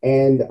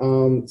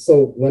 And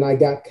so when I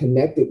got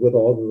connected with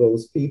all of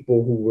those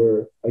people who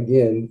were,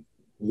 again,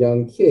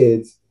 young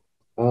kids,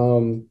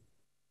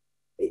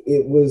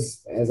 it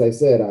was, as I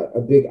said, a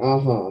big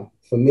aha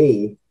for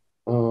me,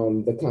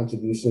 the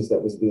contributions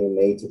that was being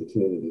made to the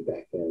community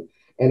back then.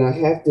 And I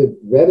have to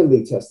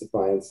readily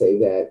testify and say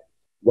that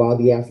while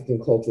the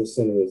African Cultural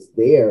Center is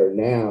there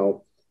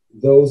now,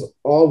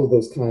 all of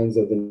those kinds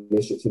of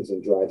initiatives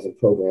and drives and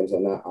programs are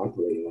not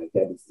operating like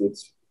that.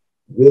 It's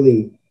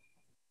really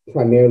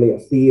primarily a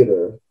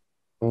theater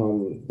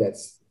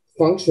that's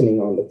functioning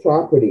on the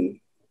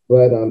property,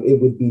 but it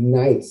would be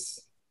nice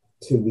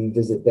to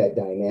revisit that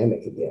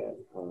dynamic again.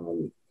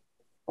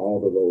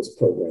 All of those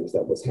programs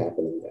that was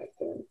happening back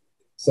then.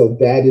 So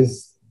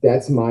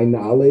that's my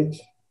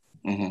knowledge,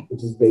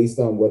 which is based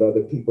on what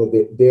other people,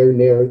 their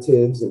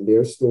narratives and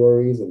their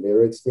stories and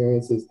their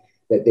experiences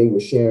that they were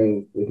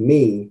sharing with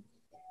me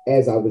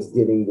as I was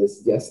getting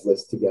this guest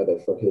list together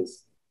for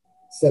his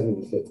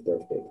 75th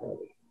birthday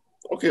party.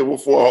 Okay, well,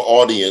 for our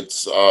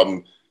audience,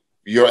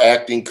 your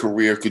acting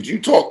career, could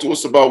you talk to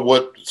us about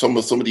what some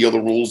of the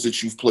other roles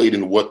that you've played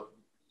and what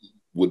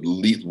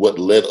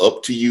led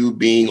up to you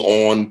being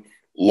on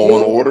Law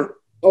and Order?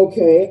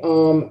 Okay.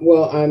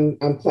 Well,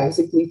 I'm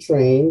classically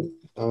trained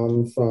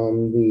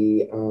from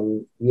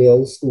the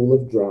Yale School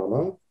of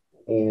Drama,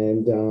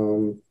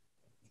 and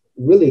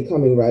really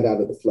coming right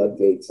out of the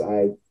floodgates.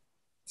 I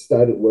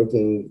started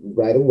working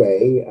right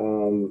away.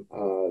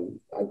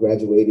 I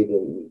graduated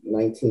in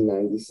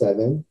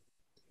 1997,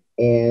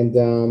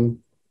 and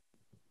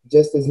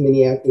just as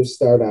many actors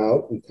start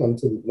out, you come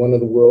to one of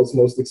the world's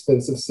most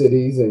expensive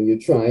cities, and you're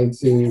trying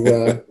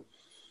to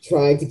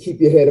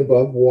keep your head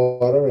above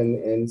water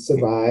and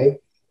survive.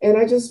 And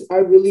I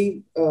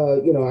really,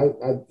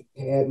 I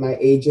had my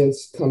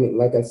agents coming,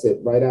 like I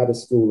said, right out of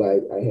school. I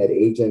had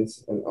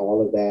agents and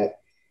all of that.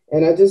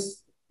 And I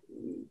just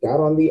got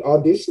on the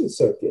audition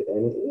circuit,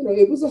 and,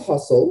 it was a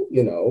hustle,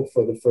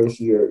 for the first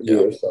year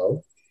or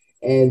so.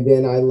 And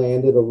then I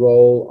landed a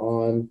role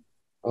on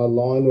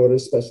Law and Order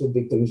Special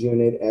Victims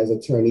Unit as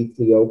attorney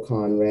Cleo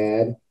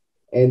Conrad.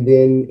 And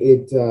then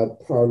it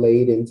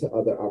parlayed into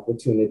other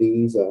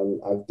opportunities.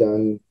 I've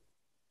done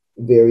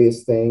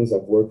various things.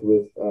 I've worked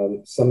with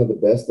some of the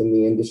best in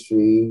the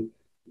industry: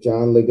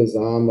 John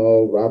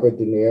Leguizamo, Robert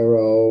De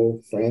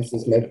Niro,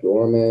 Frances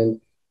McDormand,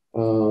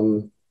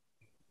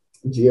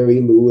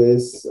 Jerry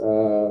Lewis,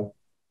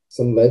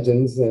 some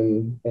legends.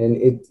 And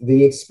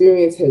the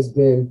experience has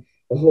been,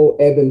 the whole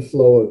ebb and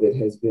flow of it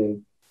has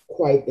been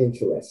quite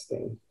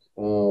interesting.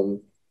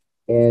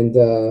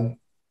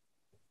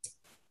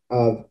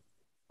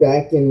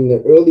 Back in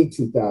the early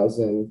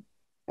 2000s,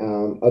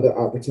 other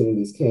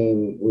opportunities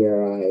came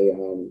where I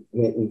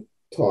went and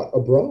taught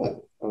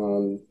abroad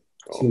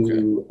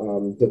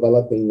to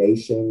developing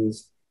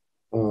nations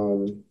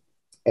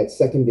at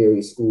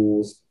secondary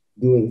schools,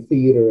 doing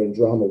theater and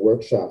drama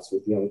workshops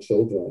with young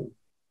children.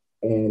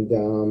 And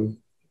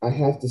I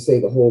have to say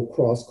the whole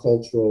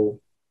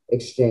cross-cultural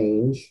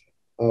exchange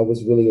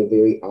was really a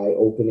very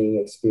eye-opening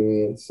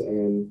experience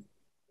and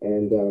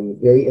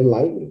very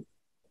enlightening,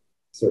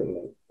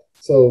 certainly.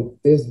 So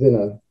there's been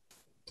a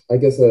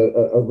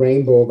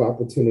rainbow of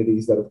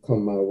opportunities that have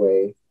come my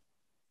way,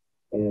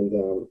 and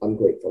I'm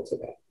grateful to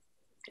that.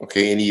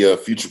 Okay, any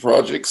future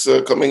projects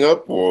coming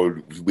up,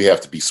 or we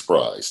have to be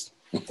surprised?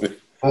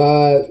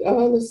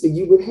 Let's see,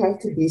 you would have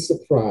to be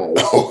surprised.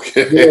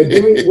 Okay.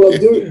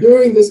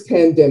 During this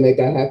pandemic,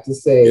 I have to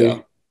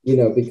say,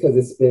 because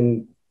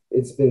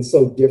it's been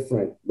so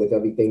different with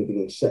everything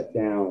being shut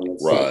down. And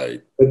right.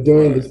 Stuff. But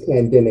during this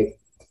pandemic,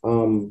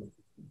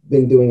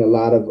 been doing a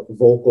lot of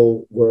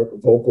vocal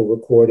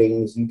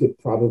recordings. You could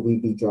probably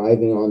be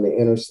driving on the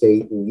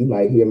interstate and you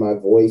might hear my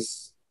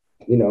voice,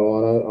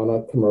 on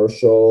a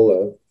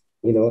commercial,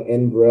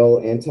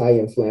 Enbrel,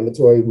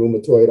 anti-inflammatory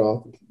rheumatoid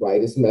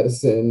arthritis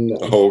medicine.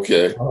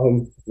 Okay.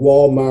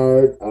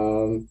 Walmart,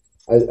 and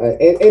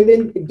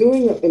then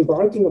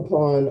embarking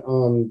upon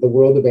the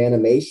world of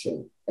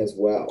animation as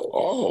well.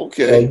 Oh,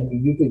 okay. So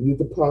you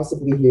could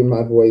possibly hear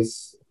my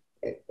voice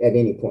at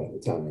any point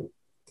in time.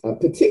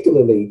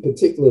 Particularly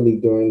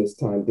during this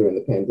time, during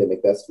the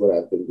pandemic, that's what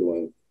I've been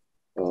doing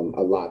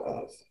a lot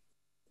of.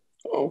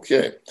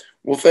 Okay.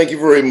 Well, thank you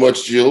very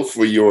much, Jill,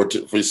 for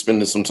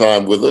spending some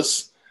time with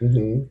us.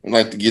 Mm-hmm. I'd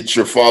like to get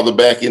your father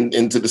back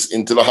into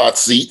the hot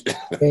seat.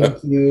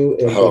 Thank you.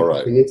 And all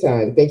right. For your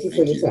time. Thank you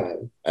for your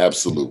time.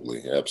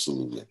 Absolutely.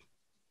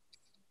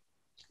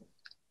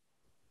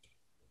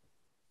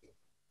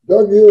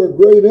 Doug, you're a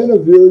great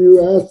interview.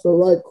 You asked the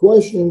right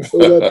questions so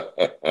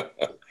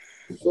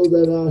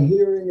that our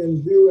hearing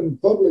and viewing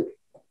public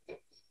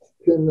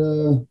can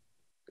know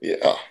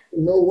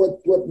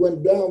what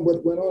went down,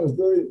 what went on. Is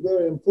very,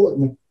 very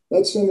important.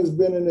 That center's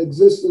been in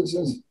existence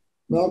since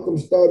Malcolm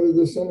started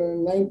the center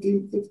in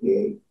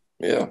 1958.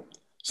 Yeah.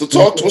 So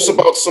talk to us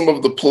about some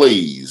of the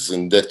plays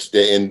and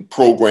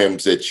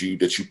programs that you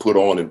put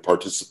on and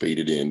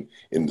participated in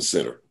the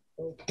center.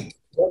 Well,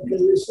 can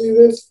you see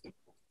this?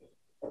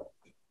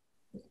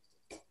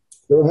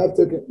 You'll have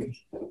to.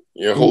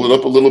 Yeah, hold it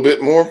up a little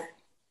bit more.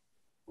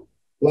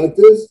 Like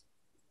this?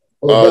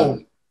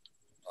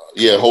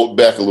 Yeah, hold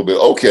back a little bit.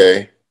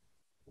 Okay.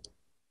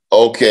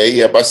 Okay,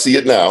 yep, I see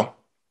it now.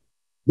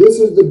 This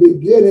is the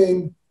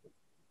beginning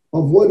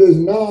of what is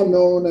now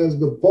known as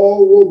the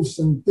Paul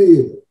Robeson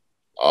Theater.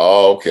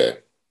 Oh, okay.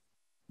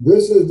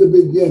 This is the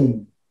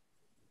beginning.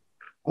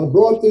 I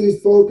brought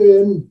these folk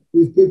in,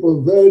 these people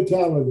are very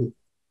talented,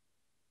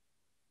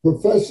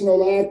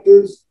 professional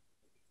actors,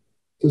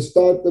 to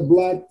start the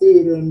Black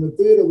theater, and the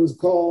theater was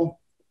called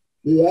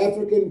the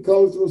African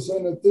Cultural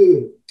Center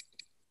Theater.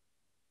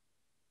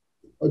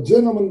 A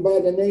gentleman by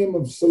the name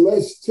of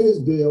Celeste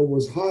Tisdale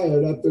was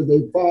hired after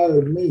they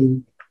fired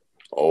me.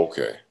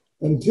 Okay.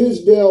 And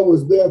Tisdale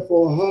was there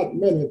for a hot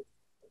minute.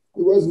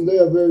 He wasn't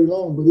there very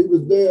long, but he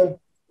was there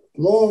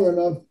long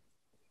enough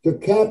to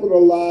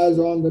capitalize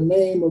on the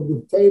name of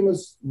the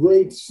famous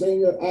great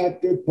singer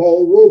actor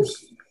Paul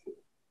Robeson.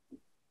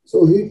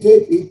 So he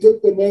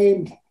took the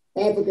name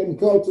African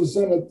Cultural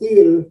Center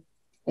Theater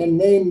and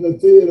named the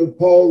theater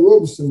Paul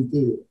Robeson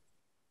Theater.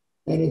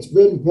 And it's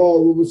been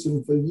Paul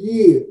Robeson for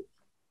years.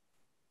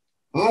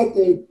 I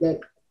think that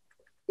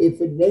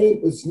if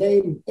it's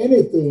named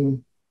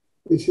anything,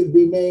 it should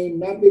be named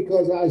not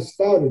because I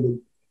started it.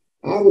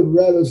 I would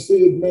rather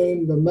see it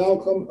named the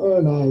Malcolm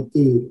Ernai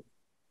Theater,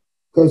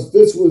 because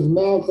this was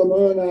Malcolm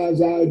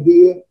Ernai's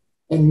idea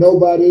and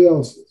nobody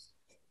else's.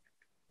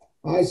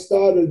 I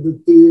started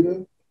the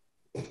theater,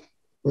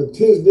 but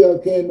Tisdale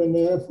came in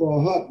there for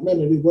a hot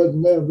minute. He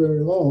wasn't there very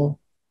long,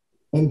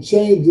 and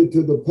changed it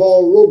to the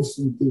Paul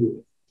Robeson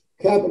Theater,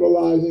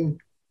 capitalizing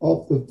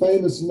off the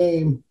famous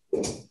name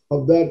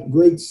of that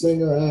great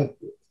singer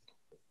actor.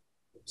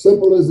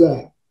 Simple as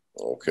that.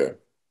 Okay.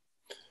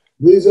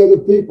 These are the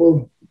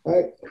people.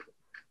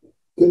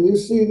 Can you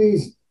see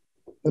these?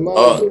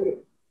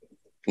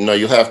 No,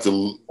 you'll have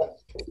to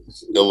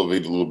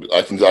elevate a little bit.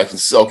 I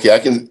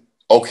can.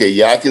 Okay,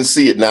 yeah, I can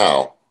see it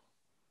now.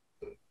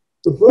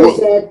 The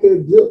first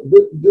actor,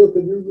 Jill,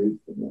 can you read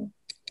for me?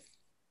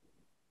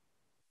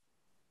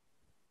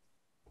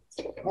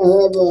 I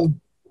have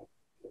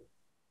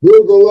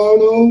Bill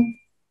Galano.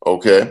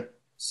 Okay.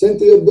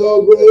 Cynthia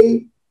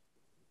Belgrade,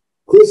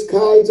 Chris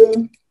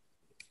Kaiser,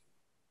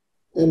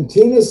 and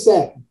Tina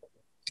Satin.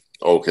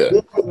 Okay. They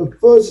are the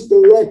first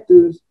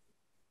directors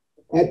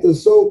at the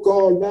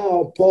so-called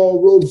now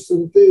Paul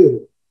Robeson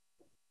Theater.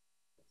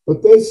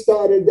 But they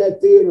started that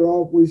theater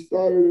off, we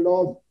started it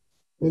off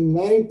in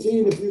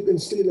if you can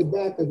see the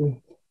back of the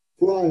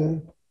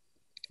flyer,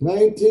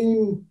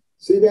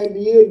 see that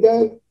year,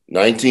 Doug?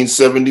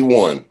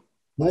 1971.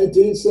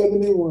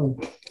 1971.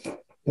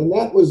 And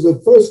that was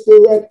the first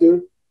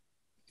director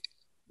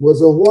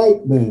was a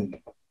white man.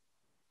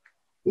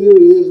 Here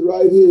he is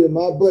right here,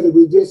 my buddy,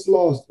 we just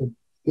lost him.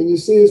 Can you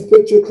see his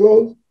picture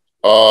close?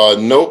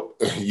 Nope.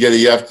 Yeah,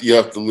 you have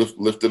to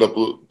lift it up a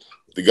little.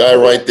 The guy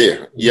right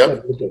there.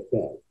 Yep. Look at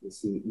that. You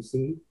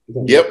see?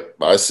 Yep,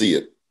 I see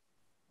it.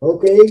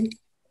 Okay.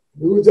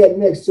 Who's that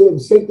next to him?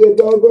 Cynthia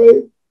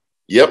Belgrade?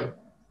 Yep.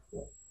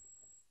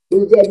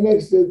 Who's that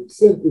next to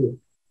Cynthia?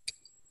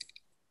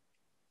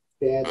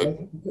 Dad, let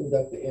him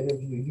conduct the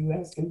interview. You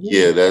asking him?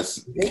 Yeah,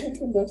 that's. Let him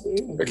conduct the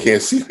interview. I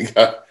can't see the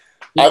guy.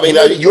 I mean,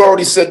 you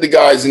already said the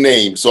guy's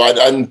name, so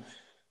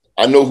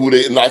I know who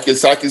they. And I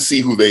can see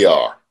who they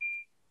are.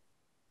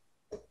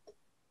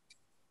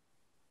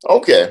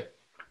 Okay.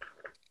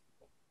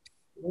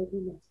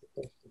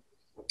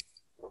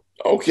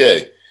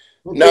 Okay.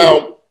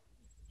 Now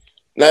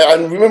I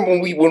remember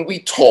when we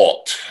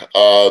talked.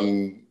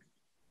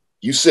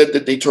 You said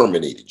that they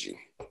terminated you.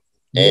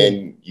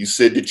 And you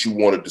said that you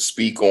wanted to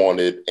speak on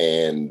it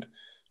and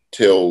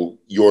tell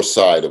your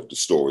side of the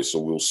story. So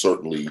we'll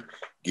certainly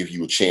give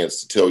you a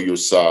chance to tell your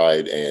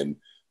side and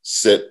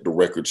set the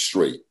record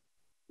straight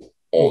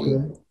on.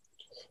 Okay.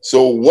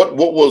 So what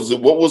was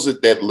it? What was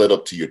it that led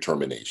up to your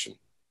termination?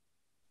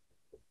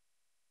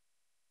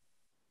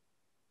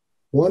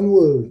 One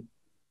word,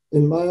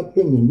 in my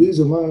opinion. These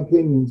are my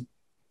opinions,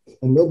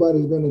 and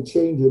nobody's going to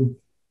change them.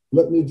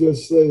 Let me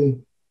just say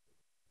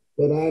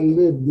that I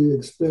lived the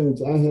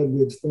experience. I had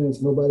the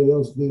experience nobody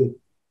else did.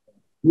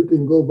 You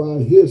can go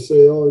by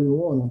hearsay all you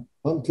want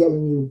to. I'm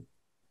telling you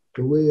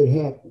the way it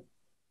happened.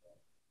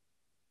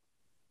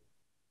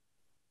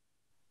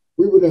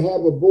 We would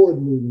have a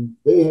board meeting.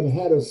 They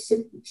had a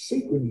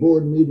secret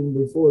board meeting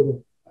before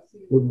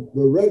the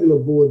regular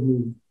board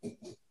meeting.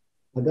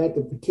 I got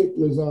the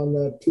particulars on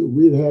that too.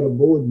 We'd had a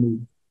board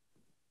meeting.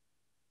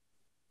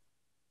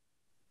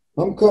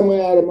 I'm coming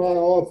out of my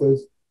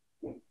office,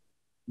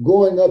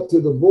 going up to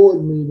the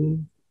board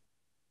meeting,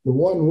 the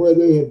one where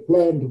they had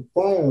planned to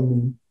fire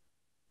me.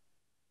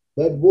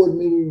 That board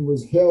meeting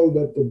was held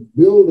at the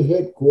Build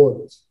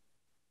headquarters.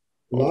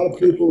 A lot of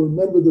people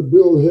remember the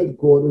Build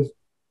headquarters.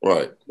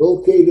 Right.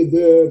 Located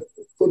there at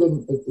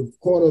the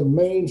corner of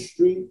Main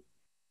Street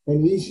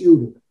and East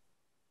Utica.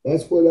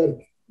 That's where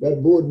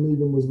that board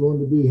meeting was going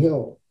to be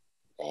held.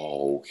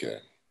 Oh, okay.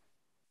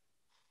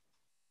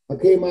 I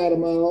came out of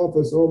my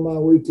office on my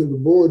way to the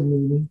board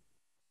meeting,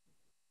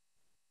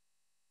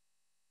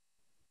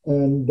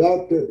 and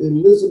Dr.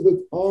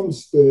 Elizabeth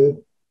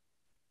Armstead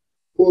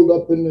pulled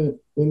up in the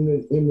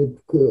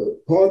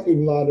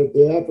parking lot at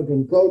the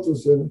African Cultural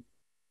Center,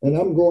 and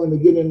I'm going to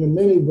get in the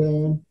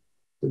minivan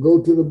to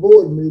go to the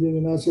board meeting.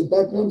 And I said,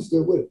 Dr.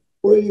 Armstead,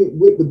 where are you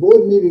with the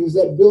board meeting? Is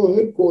at Bill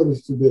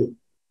headquarters today?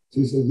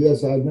 She said,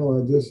 yes, I know.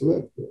 I just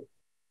left there.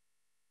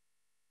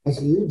 I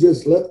said, you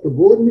just left the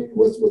board meeting?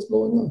 What's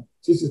going on?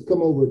 She said,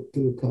 come over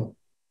to the car.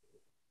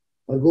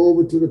 I go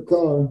over to the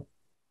car.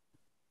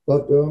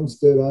 Dr.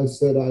 Armstead, I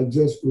said, I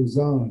just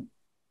resigned.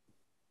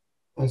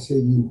 I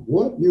said, you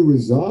what? You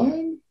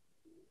resigned?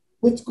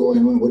 What's going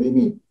on? What do you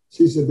mean?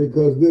 She said,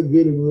 because they're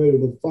getting ready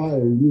to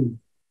fire you.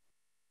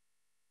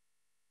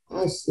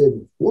 I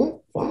said,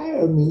 what?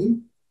 Fire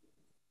me?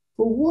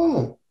 For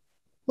what?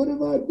 What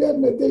have I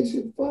done that they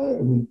should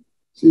fire me?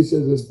 She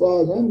says, as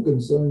far as I'm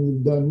concerned,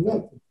 you've done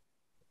nothing.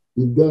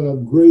 You've done a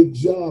great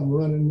job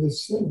running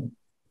this center.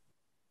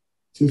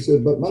 She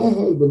said, but my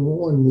husband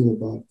warned me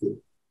about this.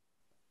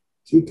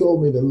 She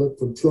told me to look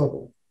for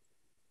trouble.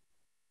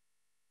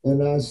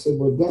 And I said,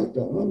 well, Dr.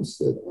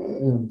 Armstead,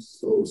 I am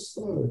so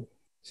sorry.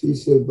 She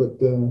said, but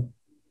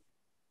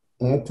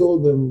I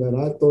told them that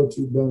I thought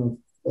you'd done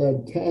a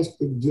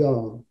fantastic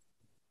job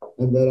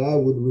and that I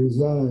would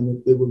resign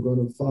if they were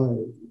going to fire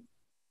you.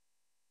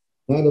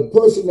 Now, the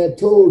person that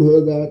told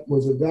her that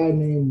was a guy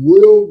named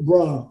Will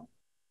Brown.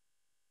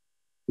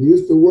 He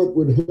used to work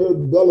with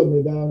Herb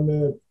Bellamy down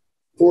there at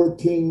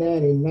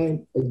 1490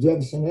 9th at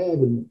Jefferson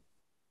Avenue.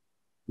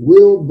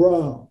 Will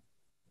Brown.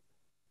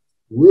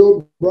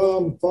 Will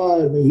Brown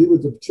fired me. He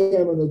was the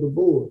chairman of the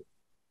board.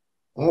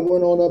 I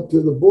went on up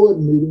to the board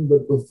meeting,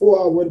 but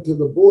before I went to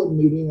the board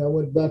meeting, I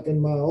went back in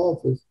my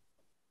office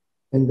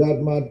and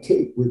got my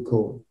tape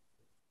recorder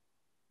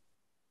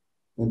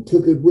and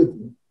took it with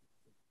me.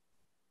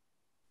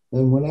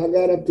 And when I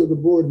got up to the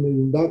board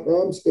meeting, Dr.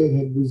 Armstead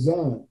had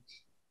resigned.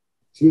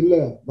 She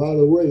left. By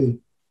the way,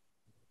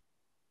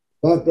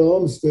 Dr.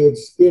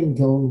 Armstead's skin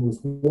tone was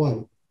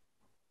white.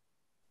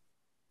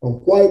 A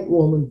white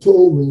woman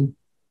told me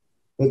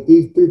that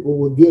these people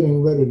were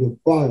getting ready to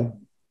fire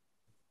me.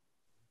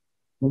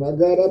 When I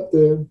got up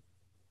there,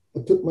 I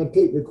took my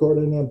tape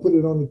recorder and I put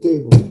it on the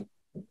table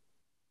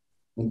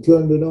and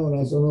turned it on.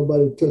 I said,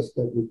 nobody touched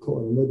that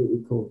recorder, let it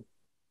record.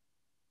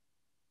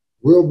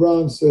 Will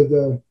Brown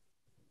said,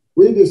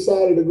 we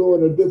decided to go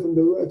in a different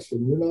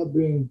direction. You're not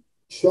being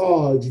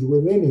charged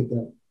with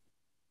anything.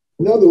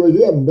 In other words,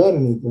 you haven't done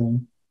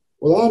anything.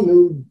 Well, I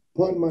knew,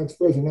 pardon my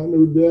expression, I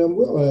knew damn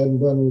well I hadn't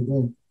done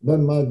anything,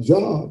 done my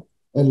job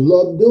and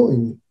loved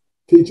doing it,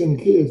 teaching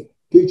kids,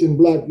 teaching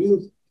Black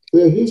youth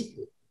their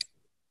history.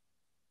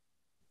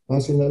 I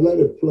said, now let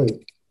it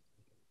play.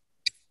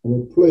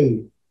 And it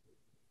played.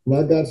 And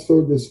I got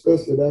so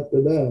disgusted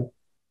after that.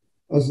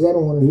 I said, I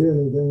don't want to hear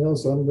anything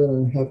else. I'm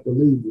going to have to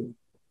leave you.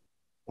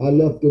 I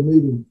left the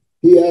meeting.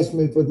 He asked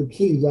me for the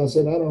keys. I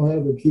said, I don't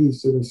have the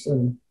keys to the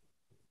center,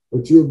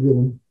 but you'll get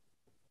them.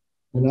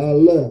 And I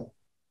left.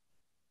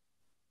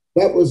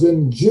 That was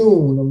in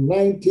June of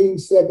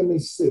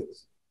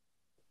 1976.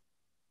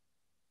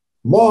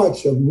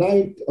 March of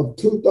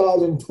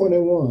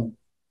 2021.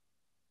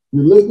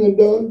 You listening,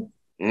 Doug?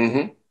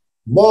 Mm-hmm.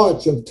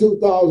 March of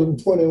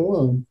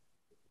 2021.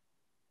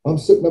 I'm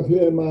sitting up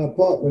here in my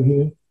apartment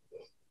here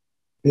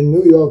in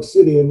New York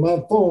City, and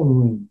my phone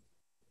rang.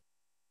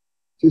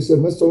 She said,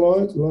 Mr.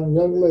 Lawrence,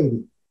 young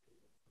lady.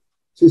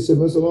 She said,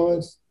 Mr.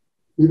 Lawrence,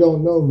 you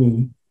don't know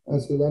me. I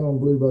said, I don't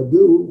believe I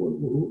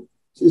do.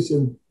 She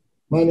said,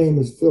 my name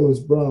is Phyllis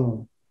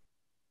Brown.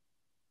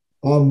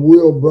 I'm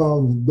Will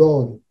Brown's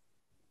daughter.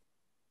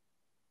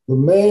 The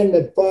man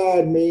that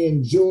fired me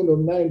in June of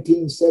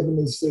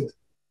 1976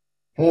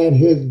 had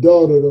his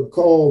daughter to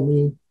call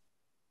me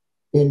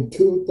in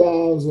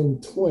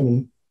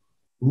 2020,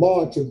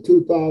 March of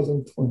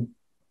 2020.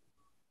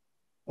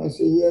 I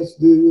said, yes,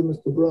 dear, you're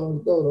Mr.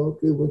 Brown's daughter.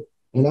 Okay, well,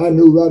 and I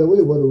knew right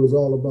away what it was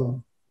all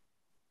about.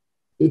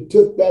 It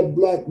took that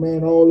Black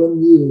man all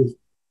them years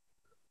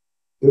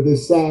to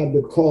decide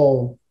to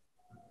call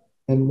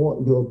and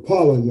want to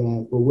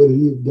apologize for what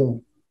he had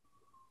done.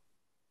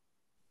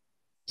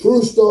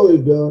 True story,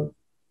 Doug.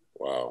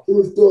 Wow.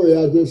 True story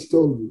I just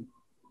told you.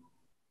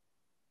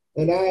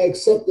 And I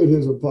accepted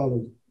his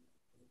apology.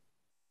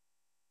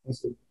 I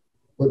said,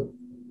 but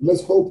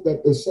let's hope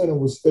that the center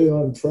will stay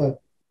on track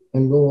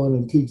and go on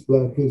and teach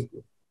Black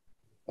history.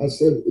 I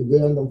said,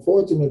 the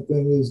unfortunate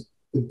thing is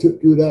it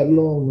took you that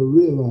long to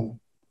realize.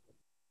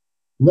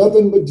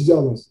 Nothing but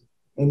jealousy.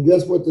 And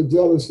guess what the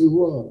jealousy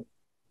was?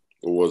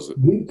 What was it?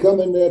 We come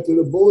in there to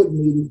the board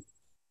meeting,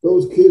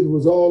 those kids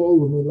was all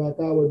over me like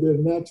I was their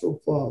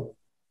natural father.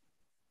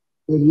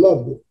 They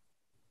loved it.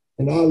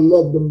 And I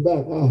loved them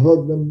back. I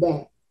hugged them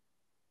back.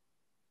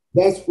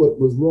 That's what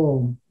was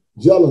wrong,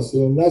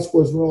 jealousy. And that's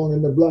what's wrong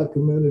in the Black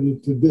community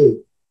today,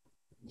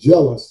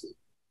 jealousy.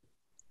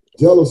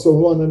 Jealous of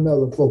one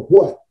another for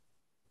what?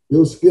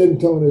 Your skin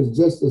tone is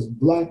just as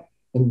black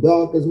and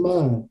dark as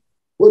mine.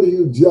 What are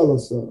you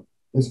jealous of?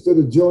 Instead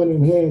of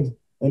joining hands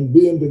and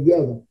being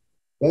together.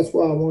 That's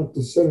why I want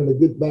the center to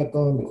get back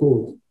on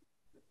course.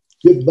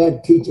 Get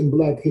back teaching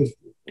Black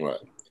history. Right.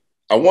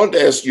 I wanted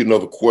to ask you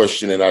another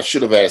question, and I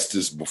should have asked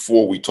this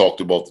before we talked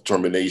about the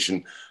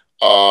termination,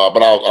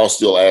 but I'll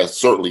still ask,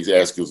 certainly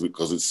ask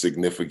because it's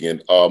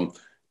significant.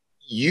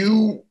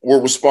 You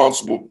were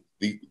responsible,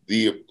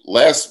 the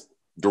last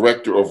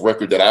director of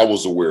record that I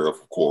was aware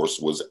of course,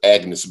 was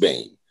Agnes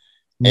Bain.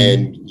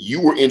 And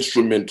you were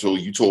instrumental,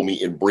 you told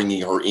me, in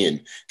bringing her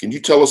in. Can you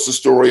tell us the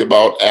story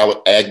about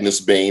Agnes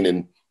Bain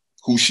and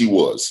who she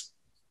was?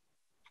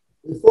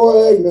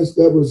 Before Agnes,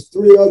 there was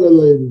three other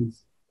ladies.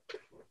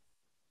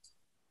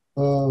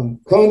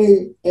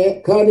 Connie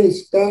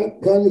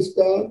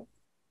Scott,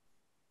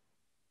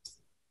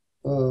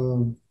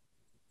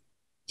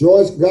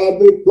 Joyce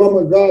Godby,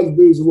 Plummer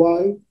Godby's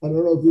wife. I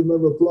don't know if you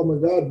remember Plummer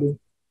Godby.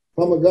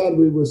 Plummer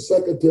Godby was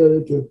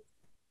secretary to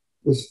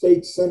the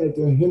state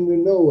senator Henry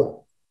Nowak.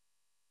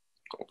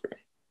 Okay.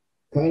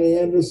 Connie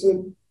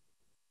Anderson,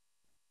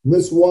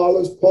 Miss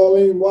Wallace,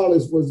 Pauline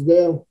Wallace was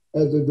there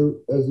as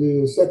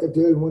the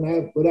secretary when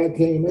I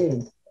came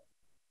in.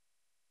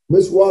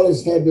 Miss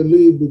Wallace had to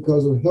leave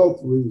because of health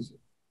reasons.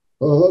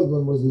 Her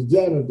husband was a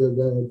janitor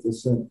there at the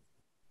center.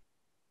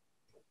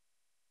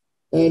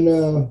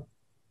 And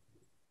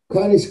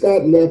Connie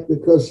Scott left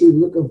because she was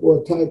looking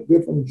for a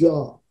different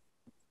job.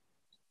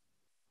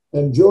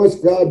 And Joyce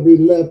Godby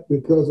left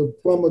because of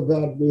Plummer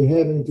Godby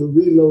having to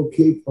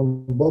relocate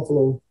from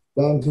Buffalo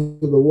down to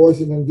the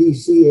Washington,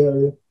 D.C.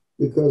 area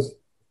because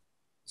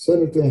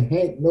Senator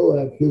Hank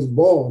Nowak, his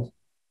boss,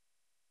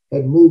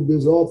 had moved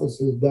his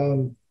offices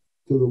down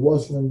to the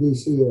Washington,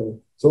 D.C. area.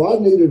 So I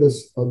needed a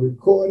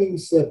recording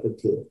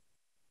secretary.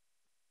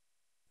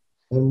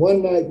 And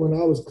one night when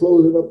I was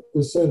closing up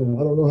the center,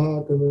 I don't know how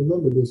I can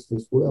remember this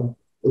well.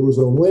 It was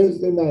a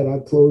Wednesday night. I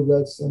closed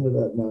that center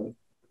that night.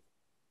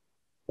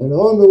 And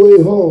on the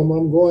way home,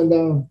 I'm going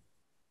down.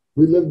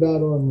 We lived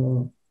out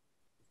on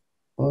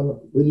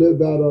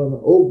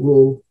Oak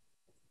Grove.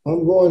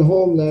 I'm going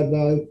home that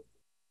night,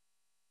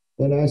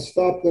 and I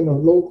stopped in a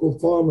local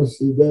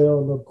pharmacy there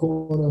on the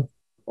corner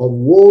of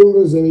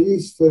Wolders and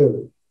East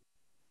Ferry.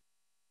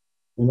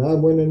 And I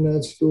went in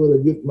that store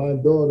to get my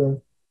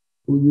daughter,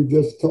 who you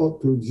just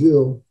talked to,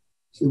 Jill.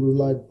 She was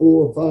like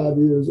 4 or 5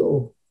 years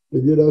old,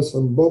 to get us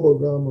some bubble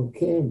gum or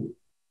candy.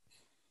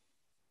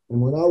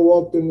 And when I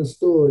walked in the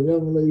store, a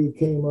young lady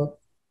came up,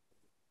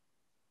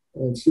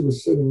 and she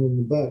was sitting in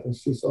the back, and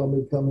she saw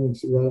me come in.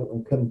 She got up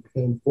and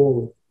came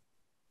forward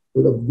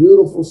with a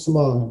beautiful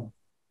smile.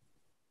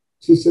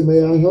 She said,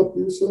 "May I help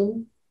you,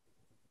 sir?"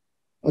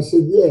 I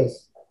said,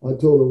 "Yes." I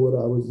told her what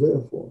I was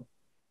there for.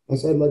 I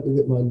said, "I'd like to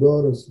get my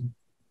daughter some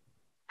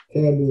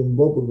candy and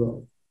bubble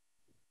gum."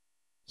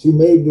 She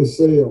made the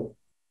sale.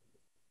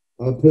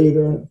 I paid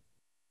her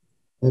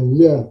and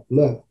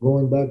left,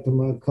 going back to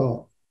my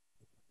car.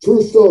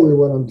 True story,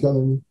 what I'm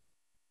telling you.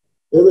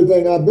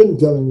 Everything I've been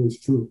telling you is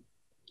true.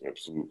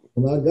 Absolutely.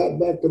 When I got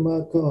back to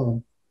my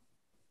car,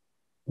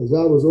 as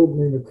I was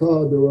opening the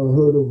car door, I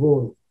heard a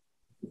voice.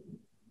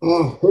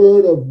 I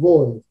heard a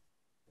voice.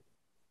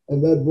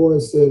 And that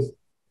voice says,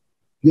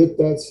 "Get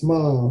that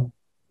smile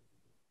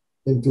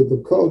into the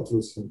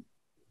cultural center.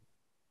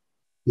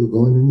 You're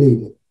going to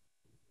need it."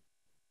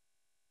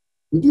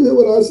 Did you hear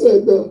what I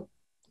said, though?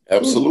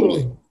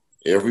 Absolutely.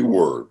 Every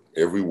word,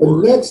 every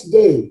word. The next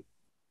day,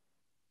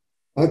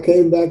 I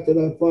came back to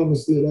that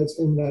pharmacy that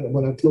same night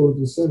when I closed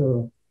the center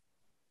up.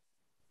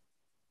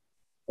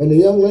 And the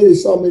young lady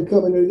saw me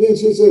coming in again.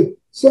 She said,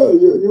 "Sir,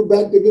 you're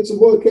back to get some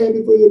more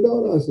candy for your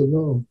daughter?" I said,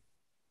 "No,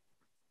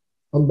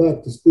 I'm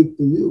back to speak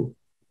to you."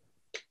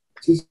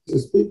 She said,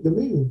 "Speak to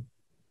me?"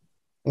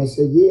 I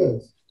said,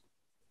 "Yes."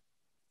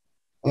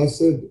 I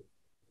said,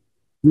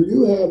 "Do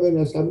you have any?"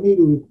 I said, we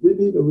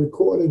need a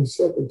recording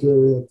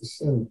secretary at the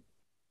center.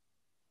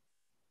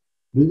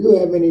 "Do you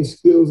have any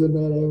skills in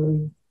that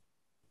area?"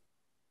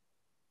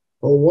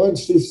 Or once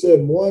she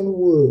said one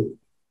word,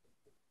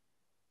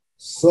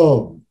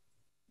 "some."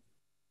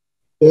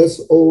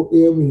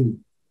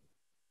 SOME.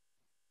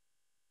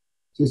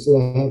 She said,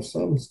 "I have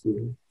some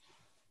skills."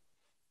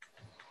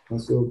 I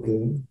said,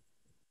 "Okay."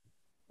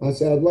 I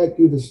said, "I'd like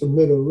you to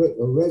submit a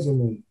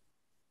resume.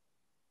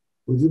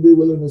 Would you be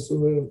willing to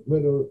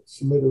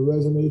submit a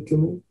resume to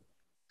me?"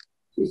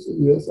 She said,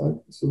 "Yes, I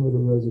can submit a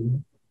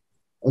resume."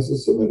 I said,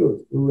 "Submit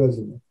a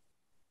resume."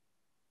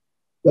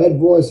 That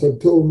voice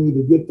had told me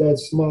to get that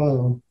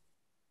smile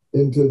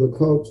into the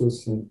culture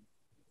center.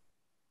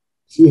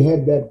 She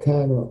had that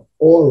kind of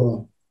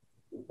aura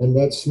and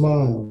that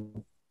smile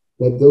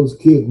that those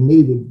kids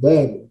needed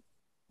badly.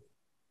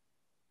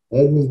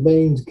 Agnes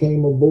Baines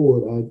came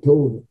aboard. I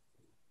told her,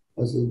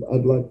 I said,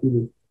 "I'd like you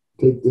to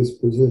take this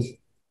position."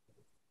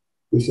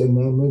 She said,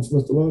 "Now,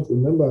 Mr. Lawrence,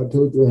 remember I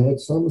told you I had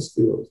some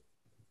skills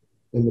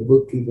in the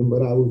bookkeeping,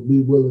 but I would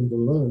be willing to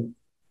learn."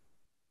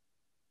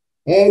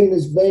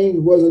 Agnes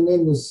Baines wasn't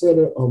in the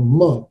center a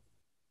month.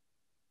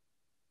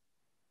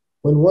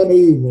 when one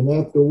evening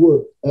after the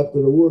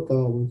work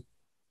hours,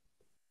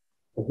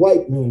 a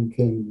white man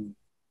came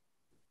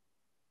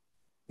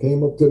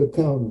up to the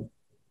counter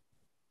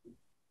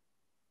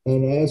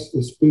and asked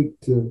to speak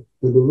to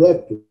the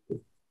director.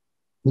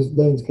 Miss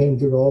Baines came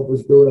to the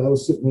office door and I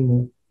was sitting in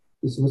there.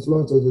 He said, Mr.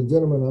 Lawrence, there's a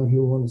gentleman out here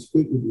who wants to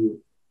speak with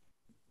you.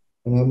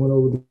 And I went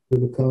over to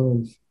the counter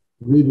and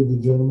greeted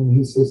the gentleman.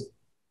 He says,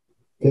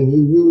 can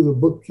you use a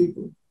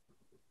bookkeeper?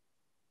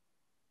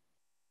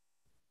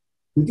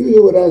 Did you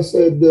hear what I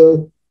said,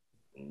 Doug?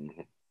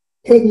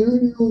 Can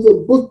you use a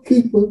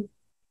bookkeeper?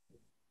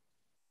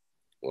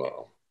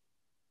 Wow.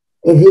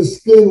 And his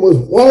skin was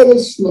white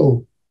as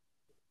snow.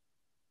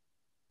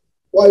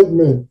 White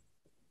man.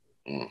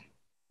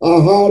 I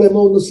hired him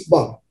on the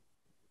spot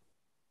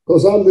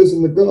because I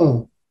listened to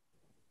God.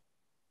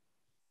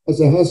 I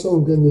said, how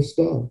soon can you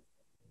start?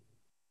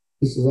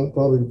 He says, I'll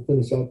probably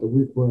finish out the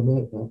week where I'm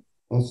at now.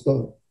 I'll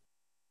start.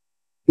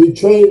 He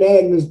trained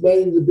Agnes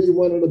Baines to be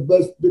one of the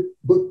best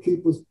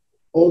bookkeepers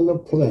on the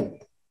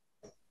planet.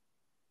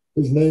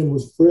 His name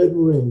was Fred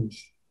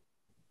Ringe.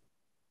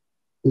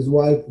 His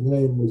wife's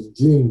name was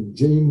Jean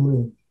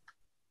Ringe.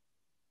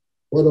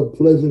 What a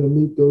pleasure to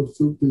meet those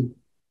two people.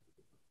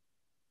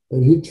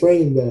 And he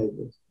trained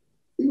Agnes.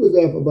 He was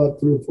there for about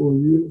 3 or 4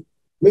 years,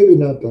 maybe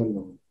not that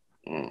long.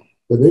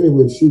 But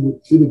anyway, she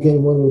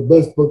became one of the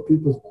best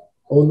bookkeepers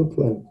on the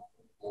planet.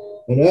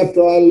 And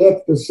after I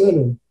left the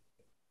center,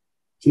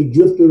 she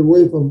drifted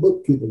away from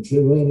bookkeeping. She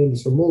ran into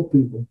some more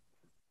people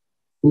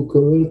who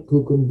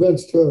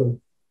convinced her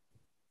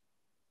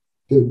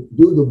to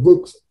do the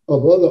books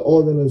of other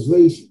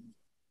organizations,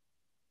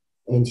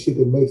 and she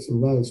could make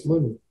some nice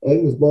money.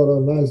 Agnes bought her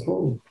a nice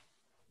home.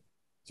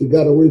 She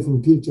got away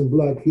from teaching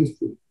Black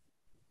history.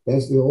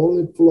 That's the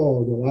only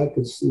flaw that I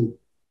could see,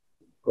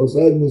 because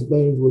Agnes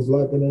Baines was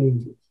like an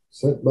angel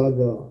sent by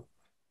God.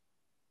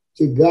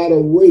 She got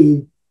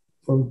away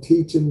from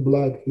teaching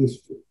Black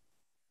history.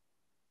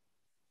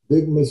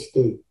 Big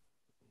mistake.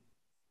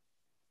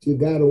 She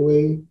got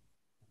away.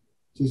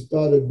 She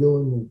started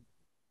doing the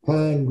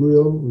Pine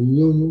Grill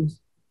reunions.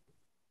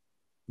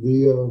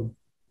 The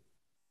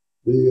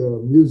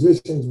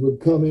musicians would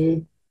come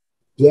in,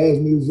 jazz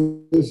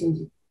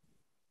musicians.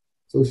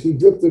 So she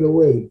drifted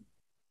away,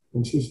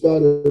 and she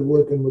started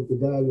working with the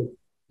guy that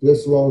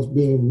just lost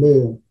being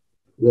mayor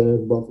there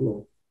in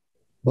Buffalo,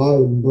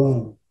 Byron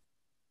Brown.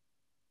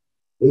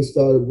 They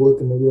started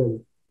working together.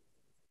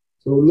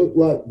 So it looked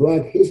like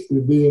Black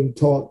history being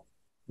taught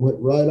went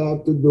right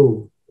out the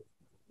door.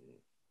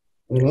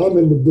 And I'm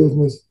in the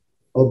business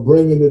of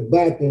bringing it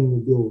back in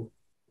the door.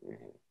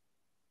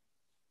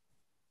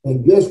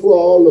 And guess where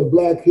all the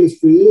Black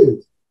history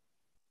is?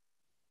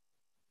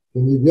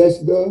 Can you guess,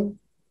 Doug?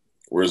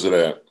 Where's it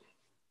at?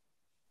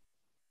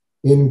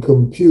 In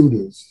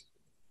computers.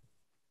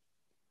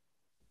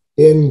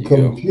 In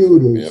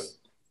computers. Yep.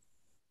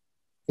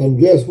 And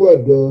guess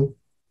what, Doug?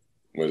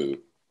 What is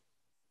it?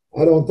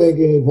 I don't think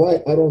any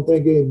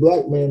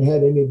Black man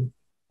had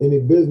any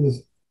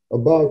business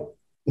about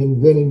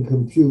inventing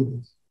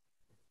computers.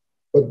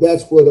 But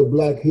that's where the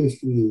Black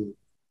history is.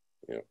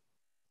 Yep.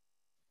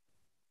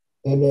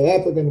 And the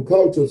African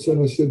Culture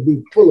Center should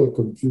be full of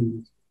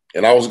computers.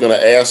 And I was going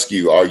to ask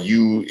you, are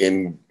you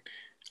in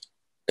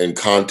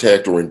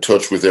contact or in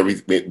touch with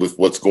with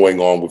what's going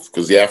on with,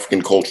 because the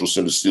African Cultural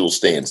Center still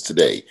stands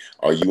today.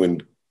 Are you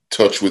in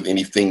touch with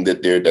anything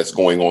that's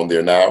going on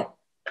there now?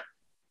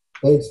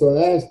 Thanks for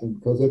asking,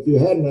 because if you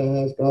hadn't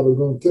asked, I was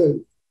going to tell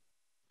you.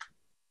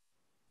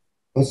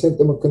 I sent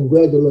them a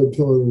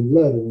congratulatory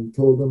letter and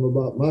told them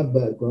about my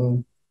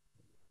background,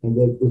 and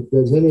that if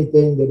there's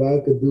anything that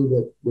I could do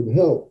that would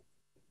help,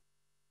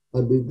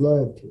 I'd be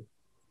glad to.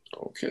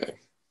 Okay.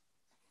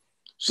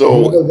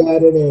 So never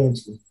got an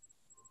answer.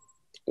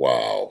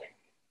 Wow.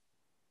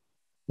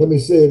 Let me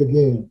say it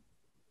again.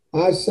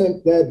 I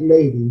sent that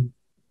lady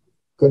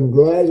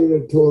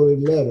congratulatory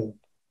letter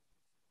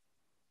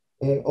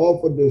and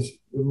offered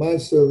my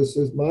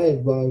services, my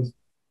advice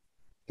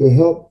to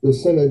help the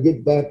center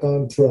get back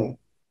on track.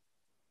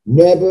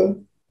 Never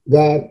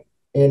got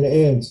an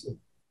answer.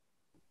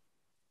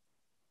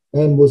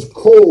 And was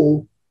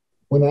cold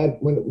when I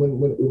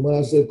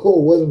said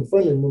cold, wasn't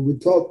friendly when we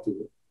talked to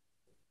her.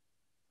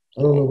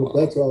 I don't know what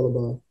that's all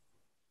about.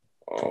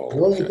 Oh, The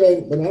only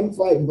thing, when I'm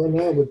fighting right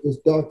now with this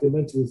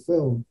documentary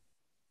film,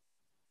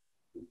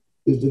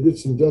 is to get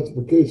some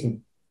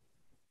justification.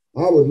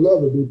 I would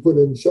love to be put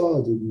in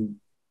charge again.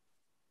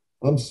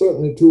 I'm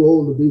certainly too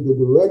old to be the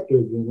director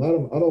again.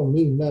 I don't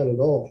mean that at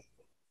all.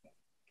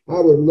 I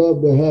would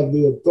love to have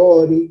the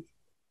authority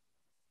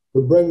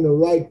to bring the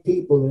right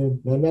people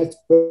in, and that's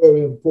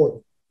very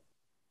important,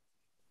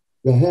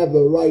 to have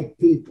the right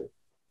people.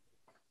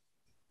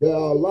 There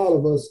are a lot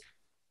of us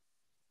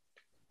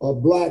are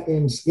Black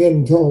in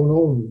skin tone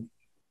only.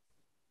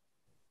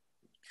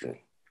 Sure.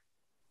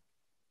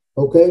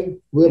 Okay?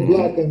 We're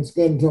Black in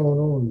skin tone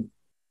only.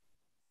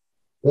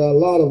 There are a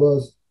lot of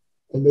us,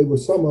 and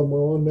some of them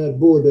were on that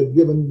board that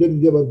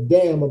didn't give a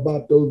damn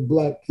about those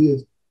Black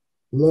kids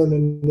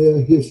learning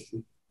their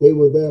history. They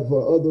were there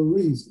for other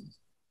reasons.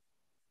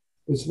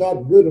 It's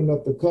not good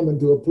enough to come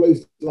into a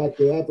place like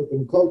the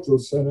African Cultural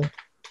Center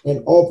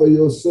and offer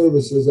your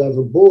services as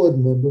a board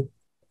member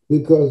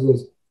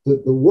because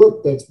the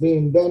work that's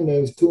being done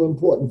there is too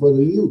important for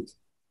the youth.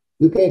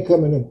 You can't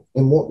come in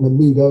and want to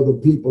meet other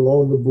people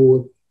on the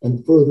board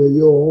and further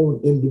your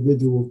own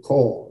individual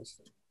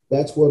cause.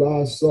 That's what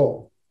I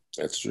saw.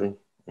 That's true.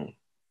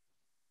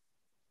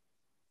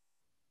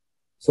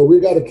 So we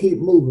got to keep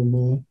moving,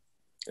 man.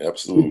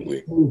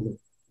 Absolutely. Keep moving.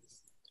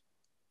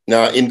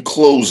 Now, in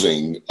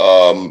closing,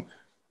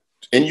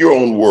 in your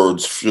own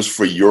words, just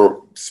for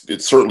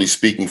it's certainly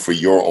speaking for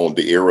your own,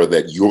 the era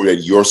that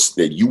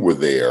you were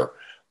there.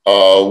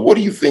 What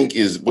do you think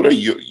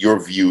your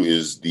view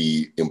is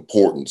the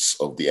importance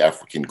of the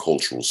African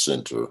Cultural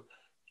Center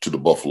to the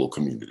Buffalo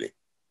community?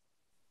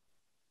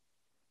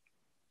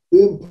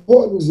 The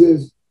importance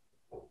is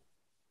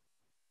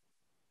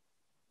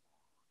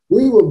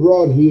we were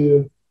brought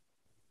here,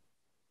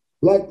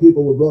 Black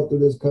people were brought to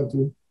this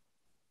country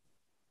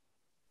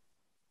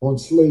on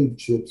slave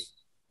ships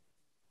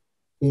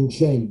in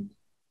chains.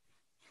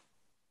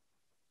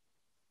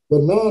 The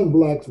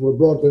non-Blacks were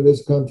brought to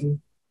this country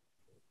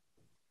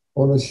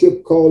on a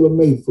ship called the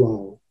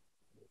Mayflower.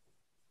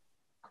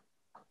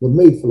 The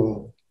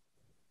Mayflower.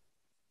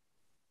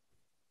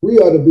 We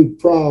ought to be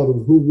proud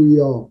of who we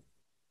are.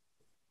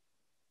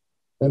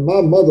 And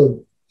my mother,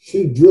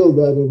 she drilled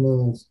that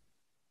in us.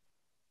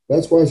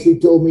 That's why she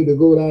told me to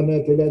go down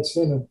there to that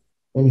center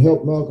and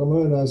help Malcolm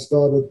and I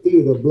start a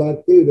theater,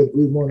 Black theater. If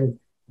we want to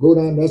go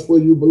down, that's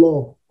where you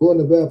belong. Go in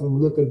the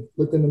bathroom, look in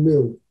the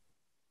mirror.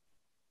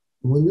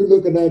 And when you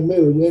look in that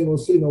mirror, you ain't gonna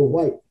see no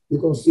white.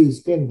 You're gonna see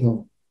skin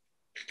tone.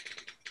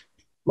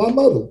 My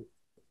mother,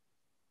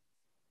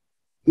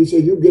 she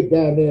said, you get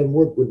down there and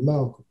work with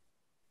Malcolm.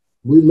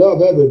 We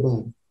love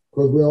everybody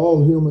because we're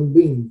all human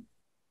beings.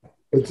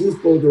 But you're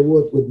supposed to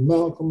work with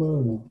Malcolm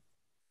and I.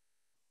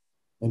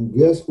 And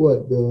guess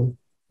what, Bill?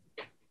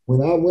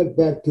 When I went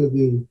back to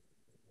the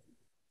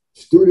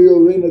Studio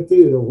Arena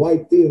Theater,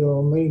 White Theater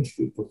on Main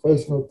Street,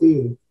 professional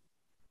theater,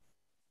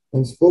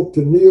 and spoke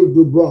to Neil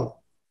Dubrock,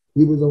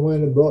 he was the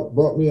one that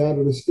brought me out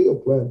of the steel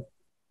plant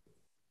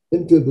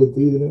into the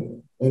theater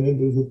and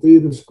into the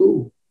theater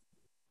school.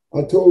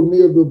 I told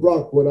Neil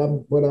Dubrock what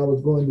I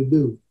was going to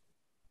do.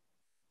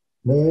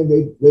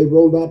 Man, they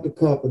rolled out the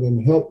carpet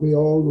and helped me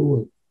all the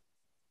way.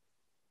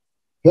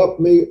 Helped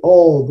me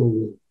all the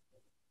way.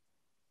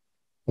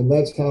 And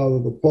that's how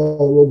the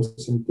Paul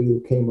Robeson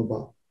Theater came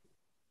about.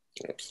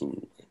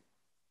 Absolutely.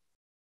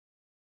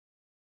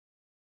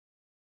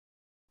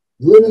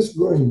 Glynis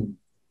Green,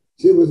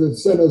 she was a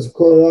center's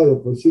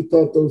choreographer. She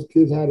taught those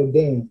kids how to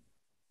dance.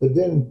 But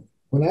then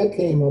when I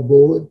came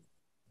aboard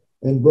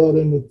and brought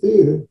in the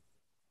theater,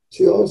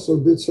 she also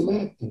did some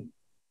acting.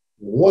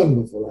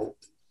 Wonderful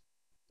acting.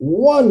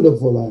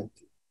 Wonderful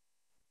acting.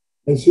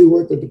 And she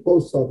worked at the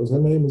post office. Her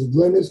name is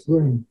Glynis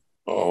Green.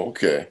 Oh,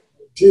 okay.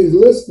 She's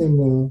listening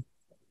now,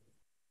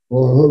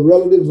 or her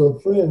relatives or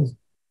friends.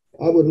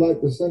 I would like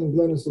to send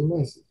Glynis a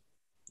message.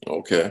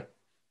 Okay.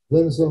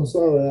 Glynis, I'm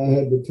sorry I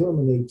had to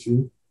terminate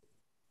you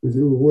because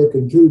you were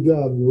working two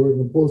jobs. You were working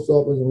in the post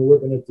office and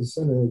working at the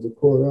center as a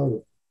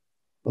choreographer.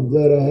 I'm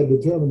glad I had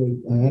to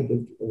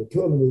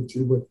terminate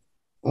you,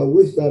 but I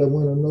wish I'd have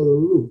went another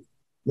route.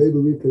 Maybe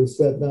we could have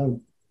sat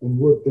down and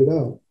worked it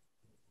out.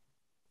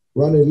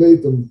 Ronnie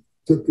Latham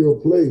took your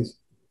place,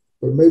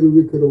 but maybe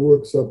we could have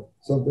worked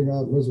something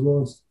out. Ms.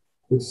 Lawrence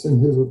would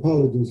send his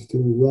apologies to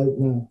you right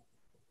now.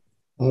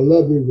 I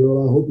love you,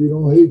 girl. I hope you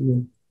don't hate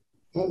me.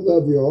 I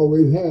love you,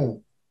 always have.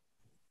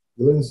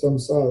 Glynis, I'm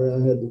sorry I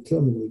had to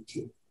terminate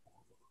you.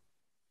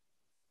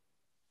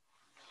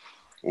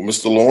 Well,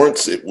 Mr.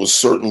 Lawrence, it was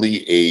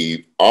certainly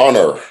an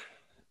honor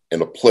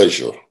and a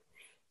pleasure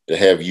to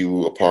have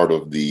you a part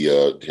of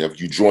to have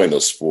you join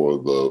us for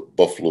the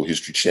Buffalo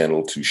History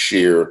Channel to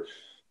share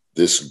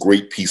this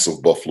great piece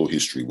of Buffalo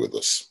history with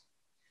us.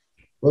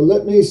 Well,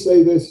 let me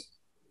say this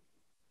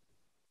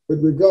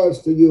with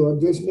regards to you.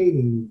 I'm just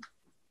meeting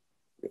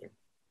you.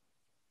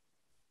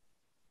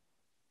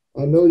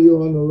 I know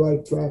you're on the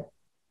right track,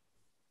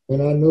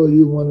 and I know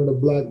you're one of the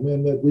Black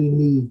men that we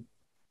need.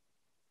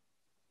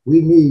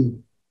 We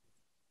need.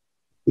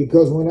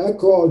 Because when I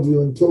called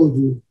you and told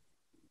you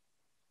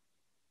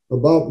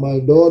about my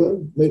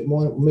daughter, maybe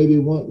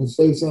wanting to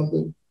say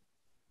something,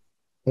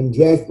 and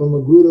Jasper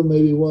Magruder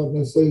maybe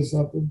wanting to say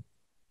something,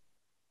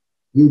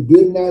 you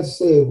did not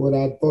say what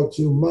I thought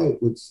you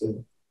would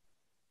say.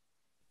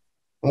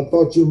 I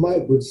thought you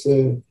would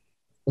say,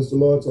 Mr.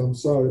 Lawrence, I'm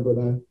sorry,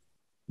 but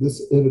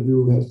this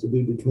interview has to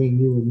be between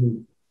you and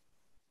me.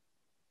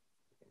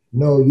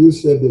 No, you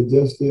said that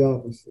just the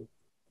opposite.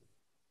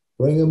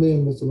 Bring him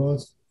in, Mr.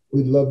 Lawrence.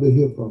 We'd love to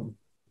hear from him.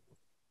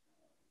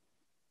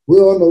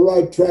 We're on the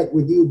right track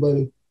with you,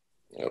 buddy.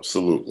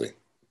 Absolutely.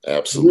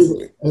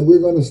 Absolutely. And we're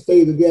going to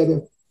stay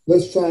together.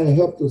 Let's try and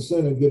help the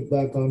center get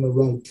back on the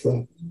right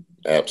track.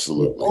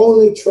 Absolutely. The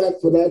only track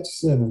for that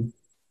center,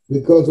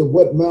 because of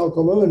what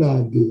Malcolm and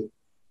I did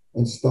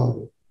and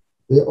started,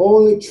 the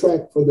only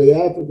track for the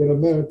African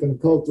American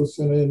Cultural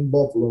Center in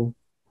Buffalo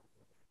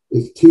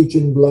is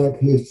teaching Black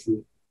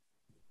history.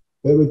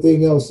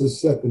 Everything else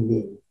is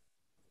secondary.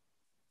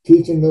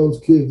 Teaching those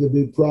kids to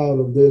be proud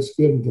of their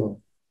skin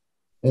tone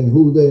and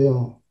who they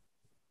are.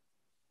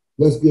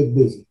 Let's get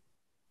busy.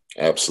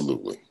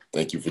 Absolutely.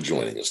 Thank you for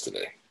joining us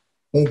today.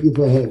 Thank you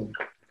for having me.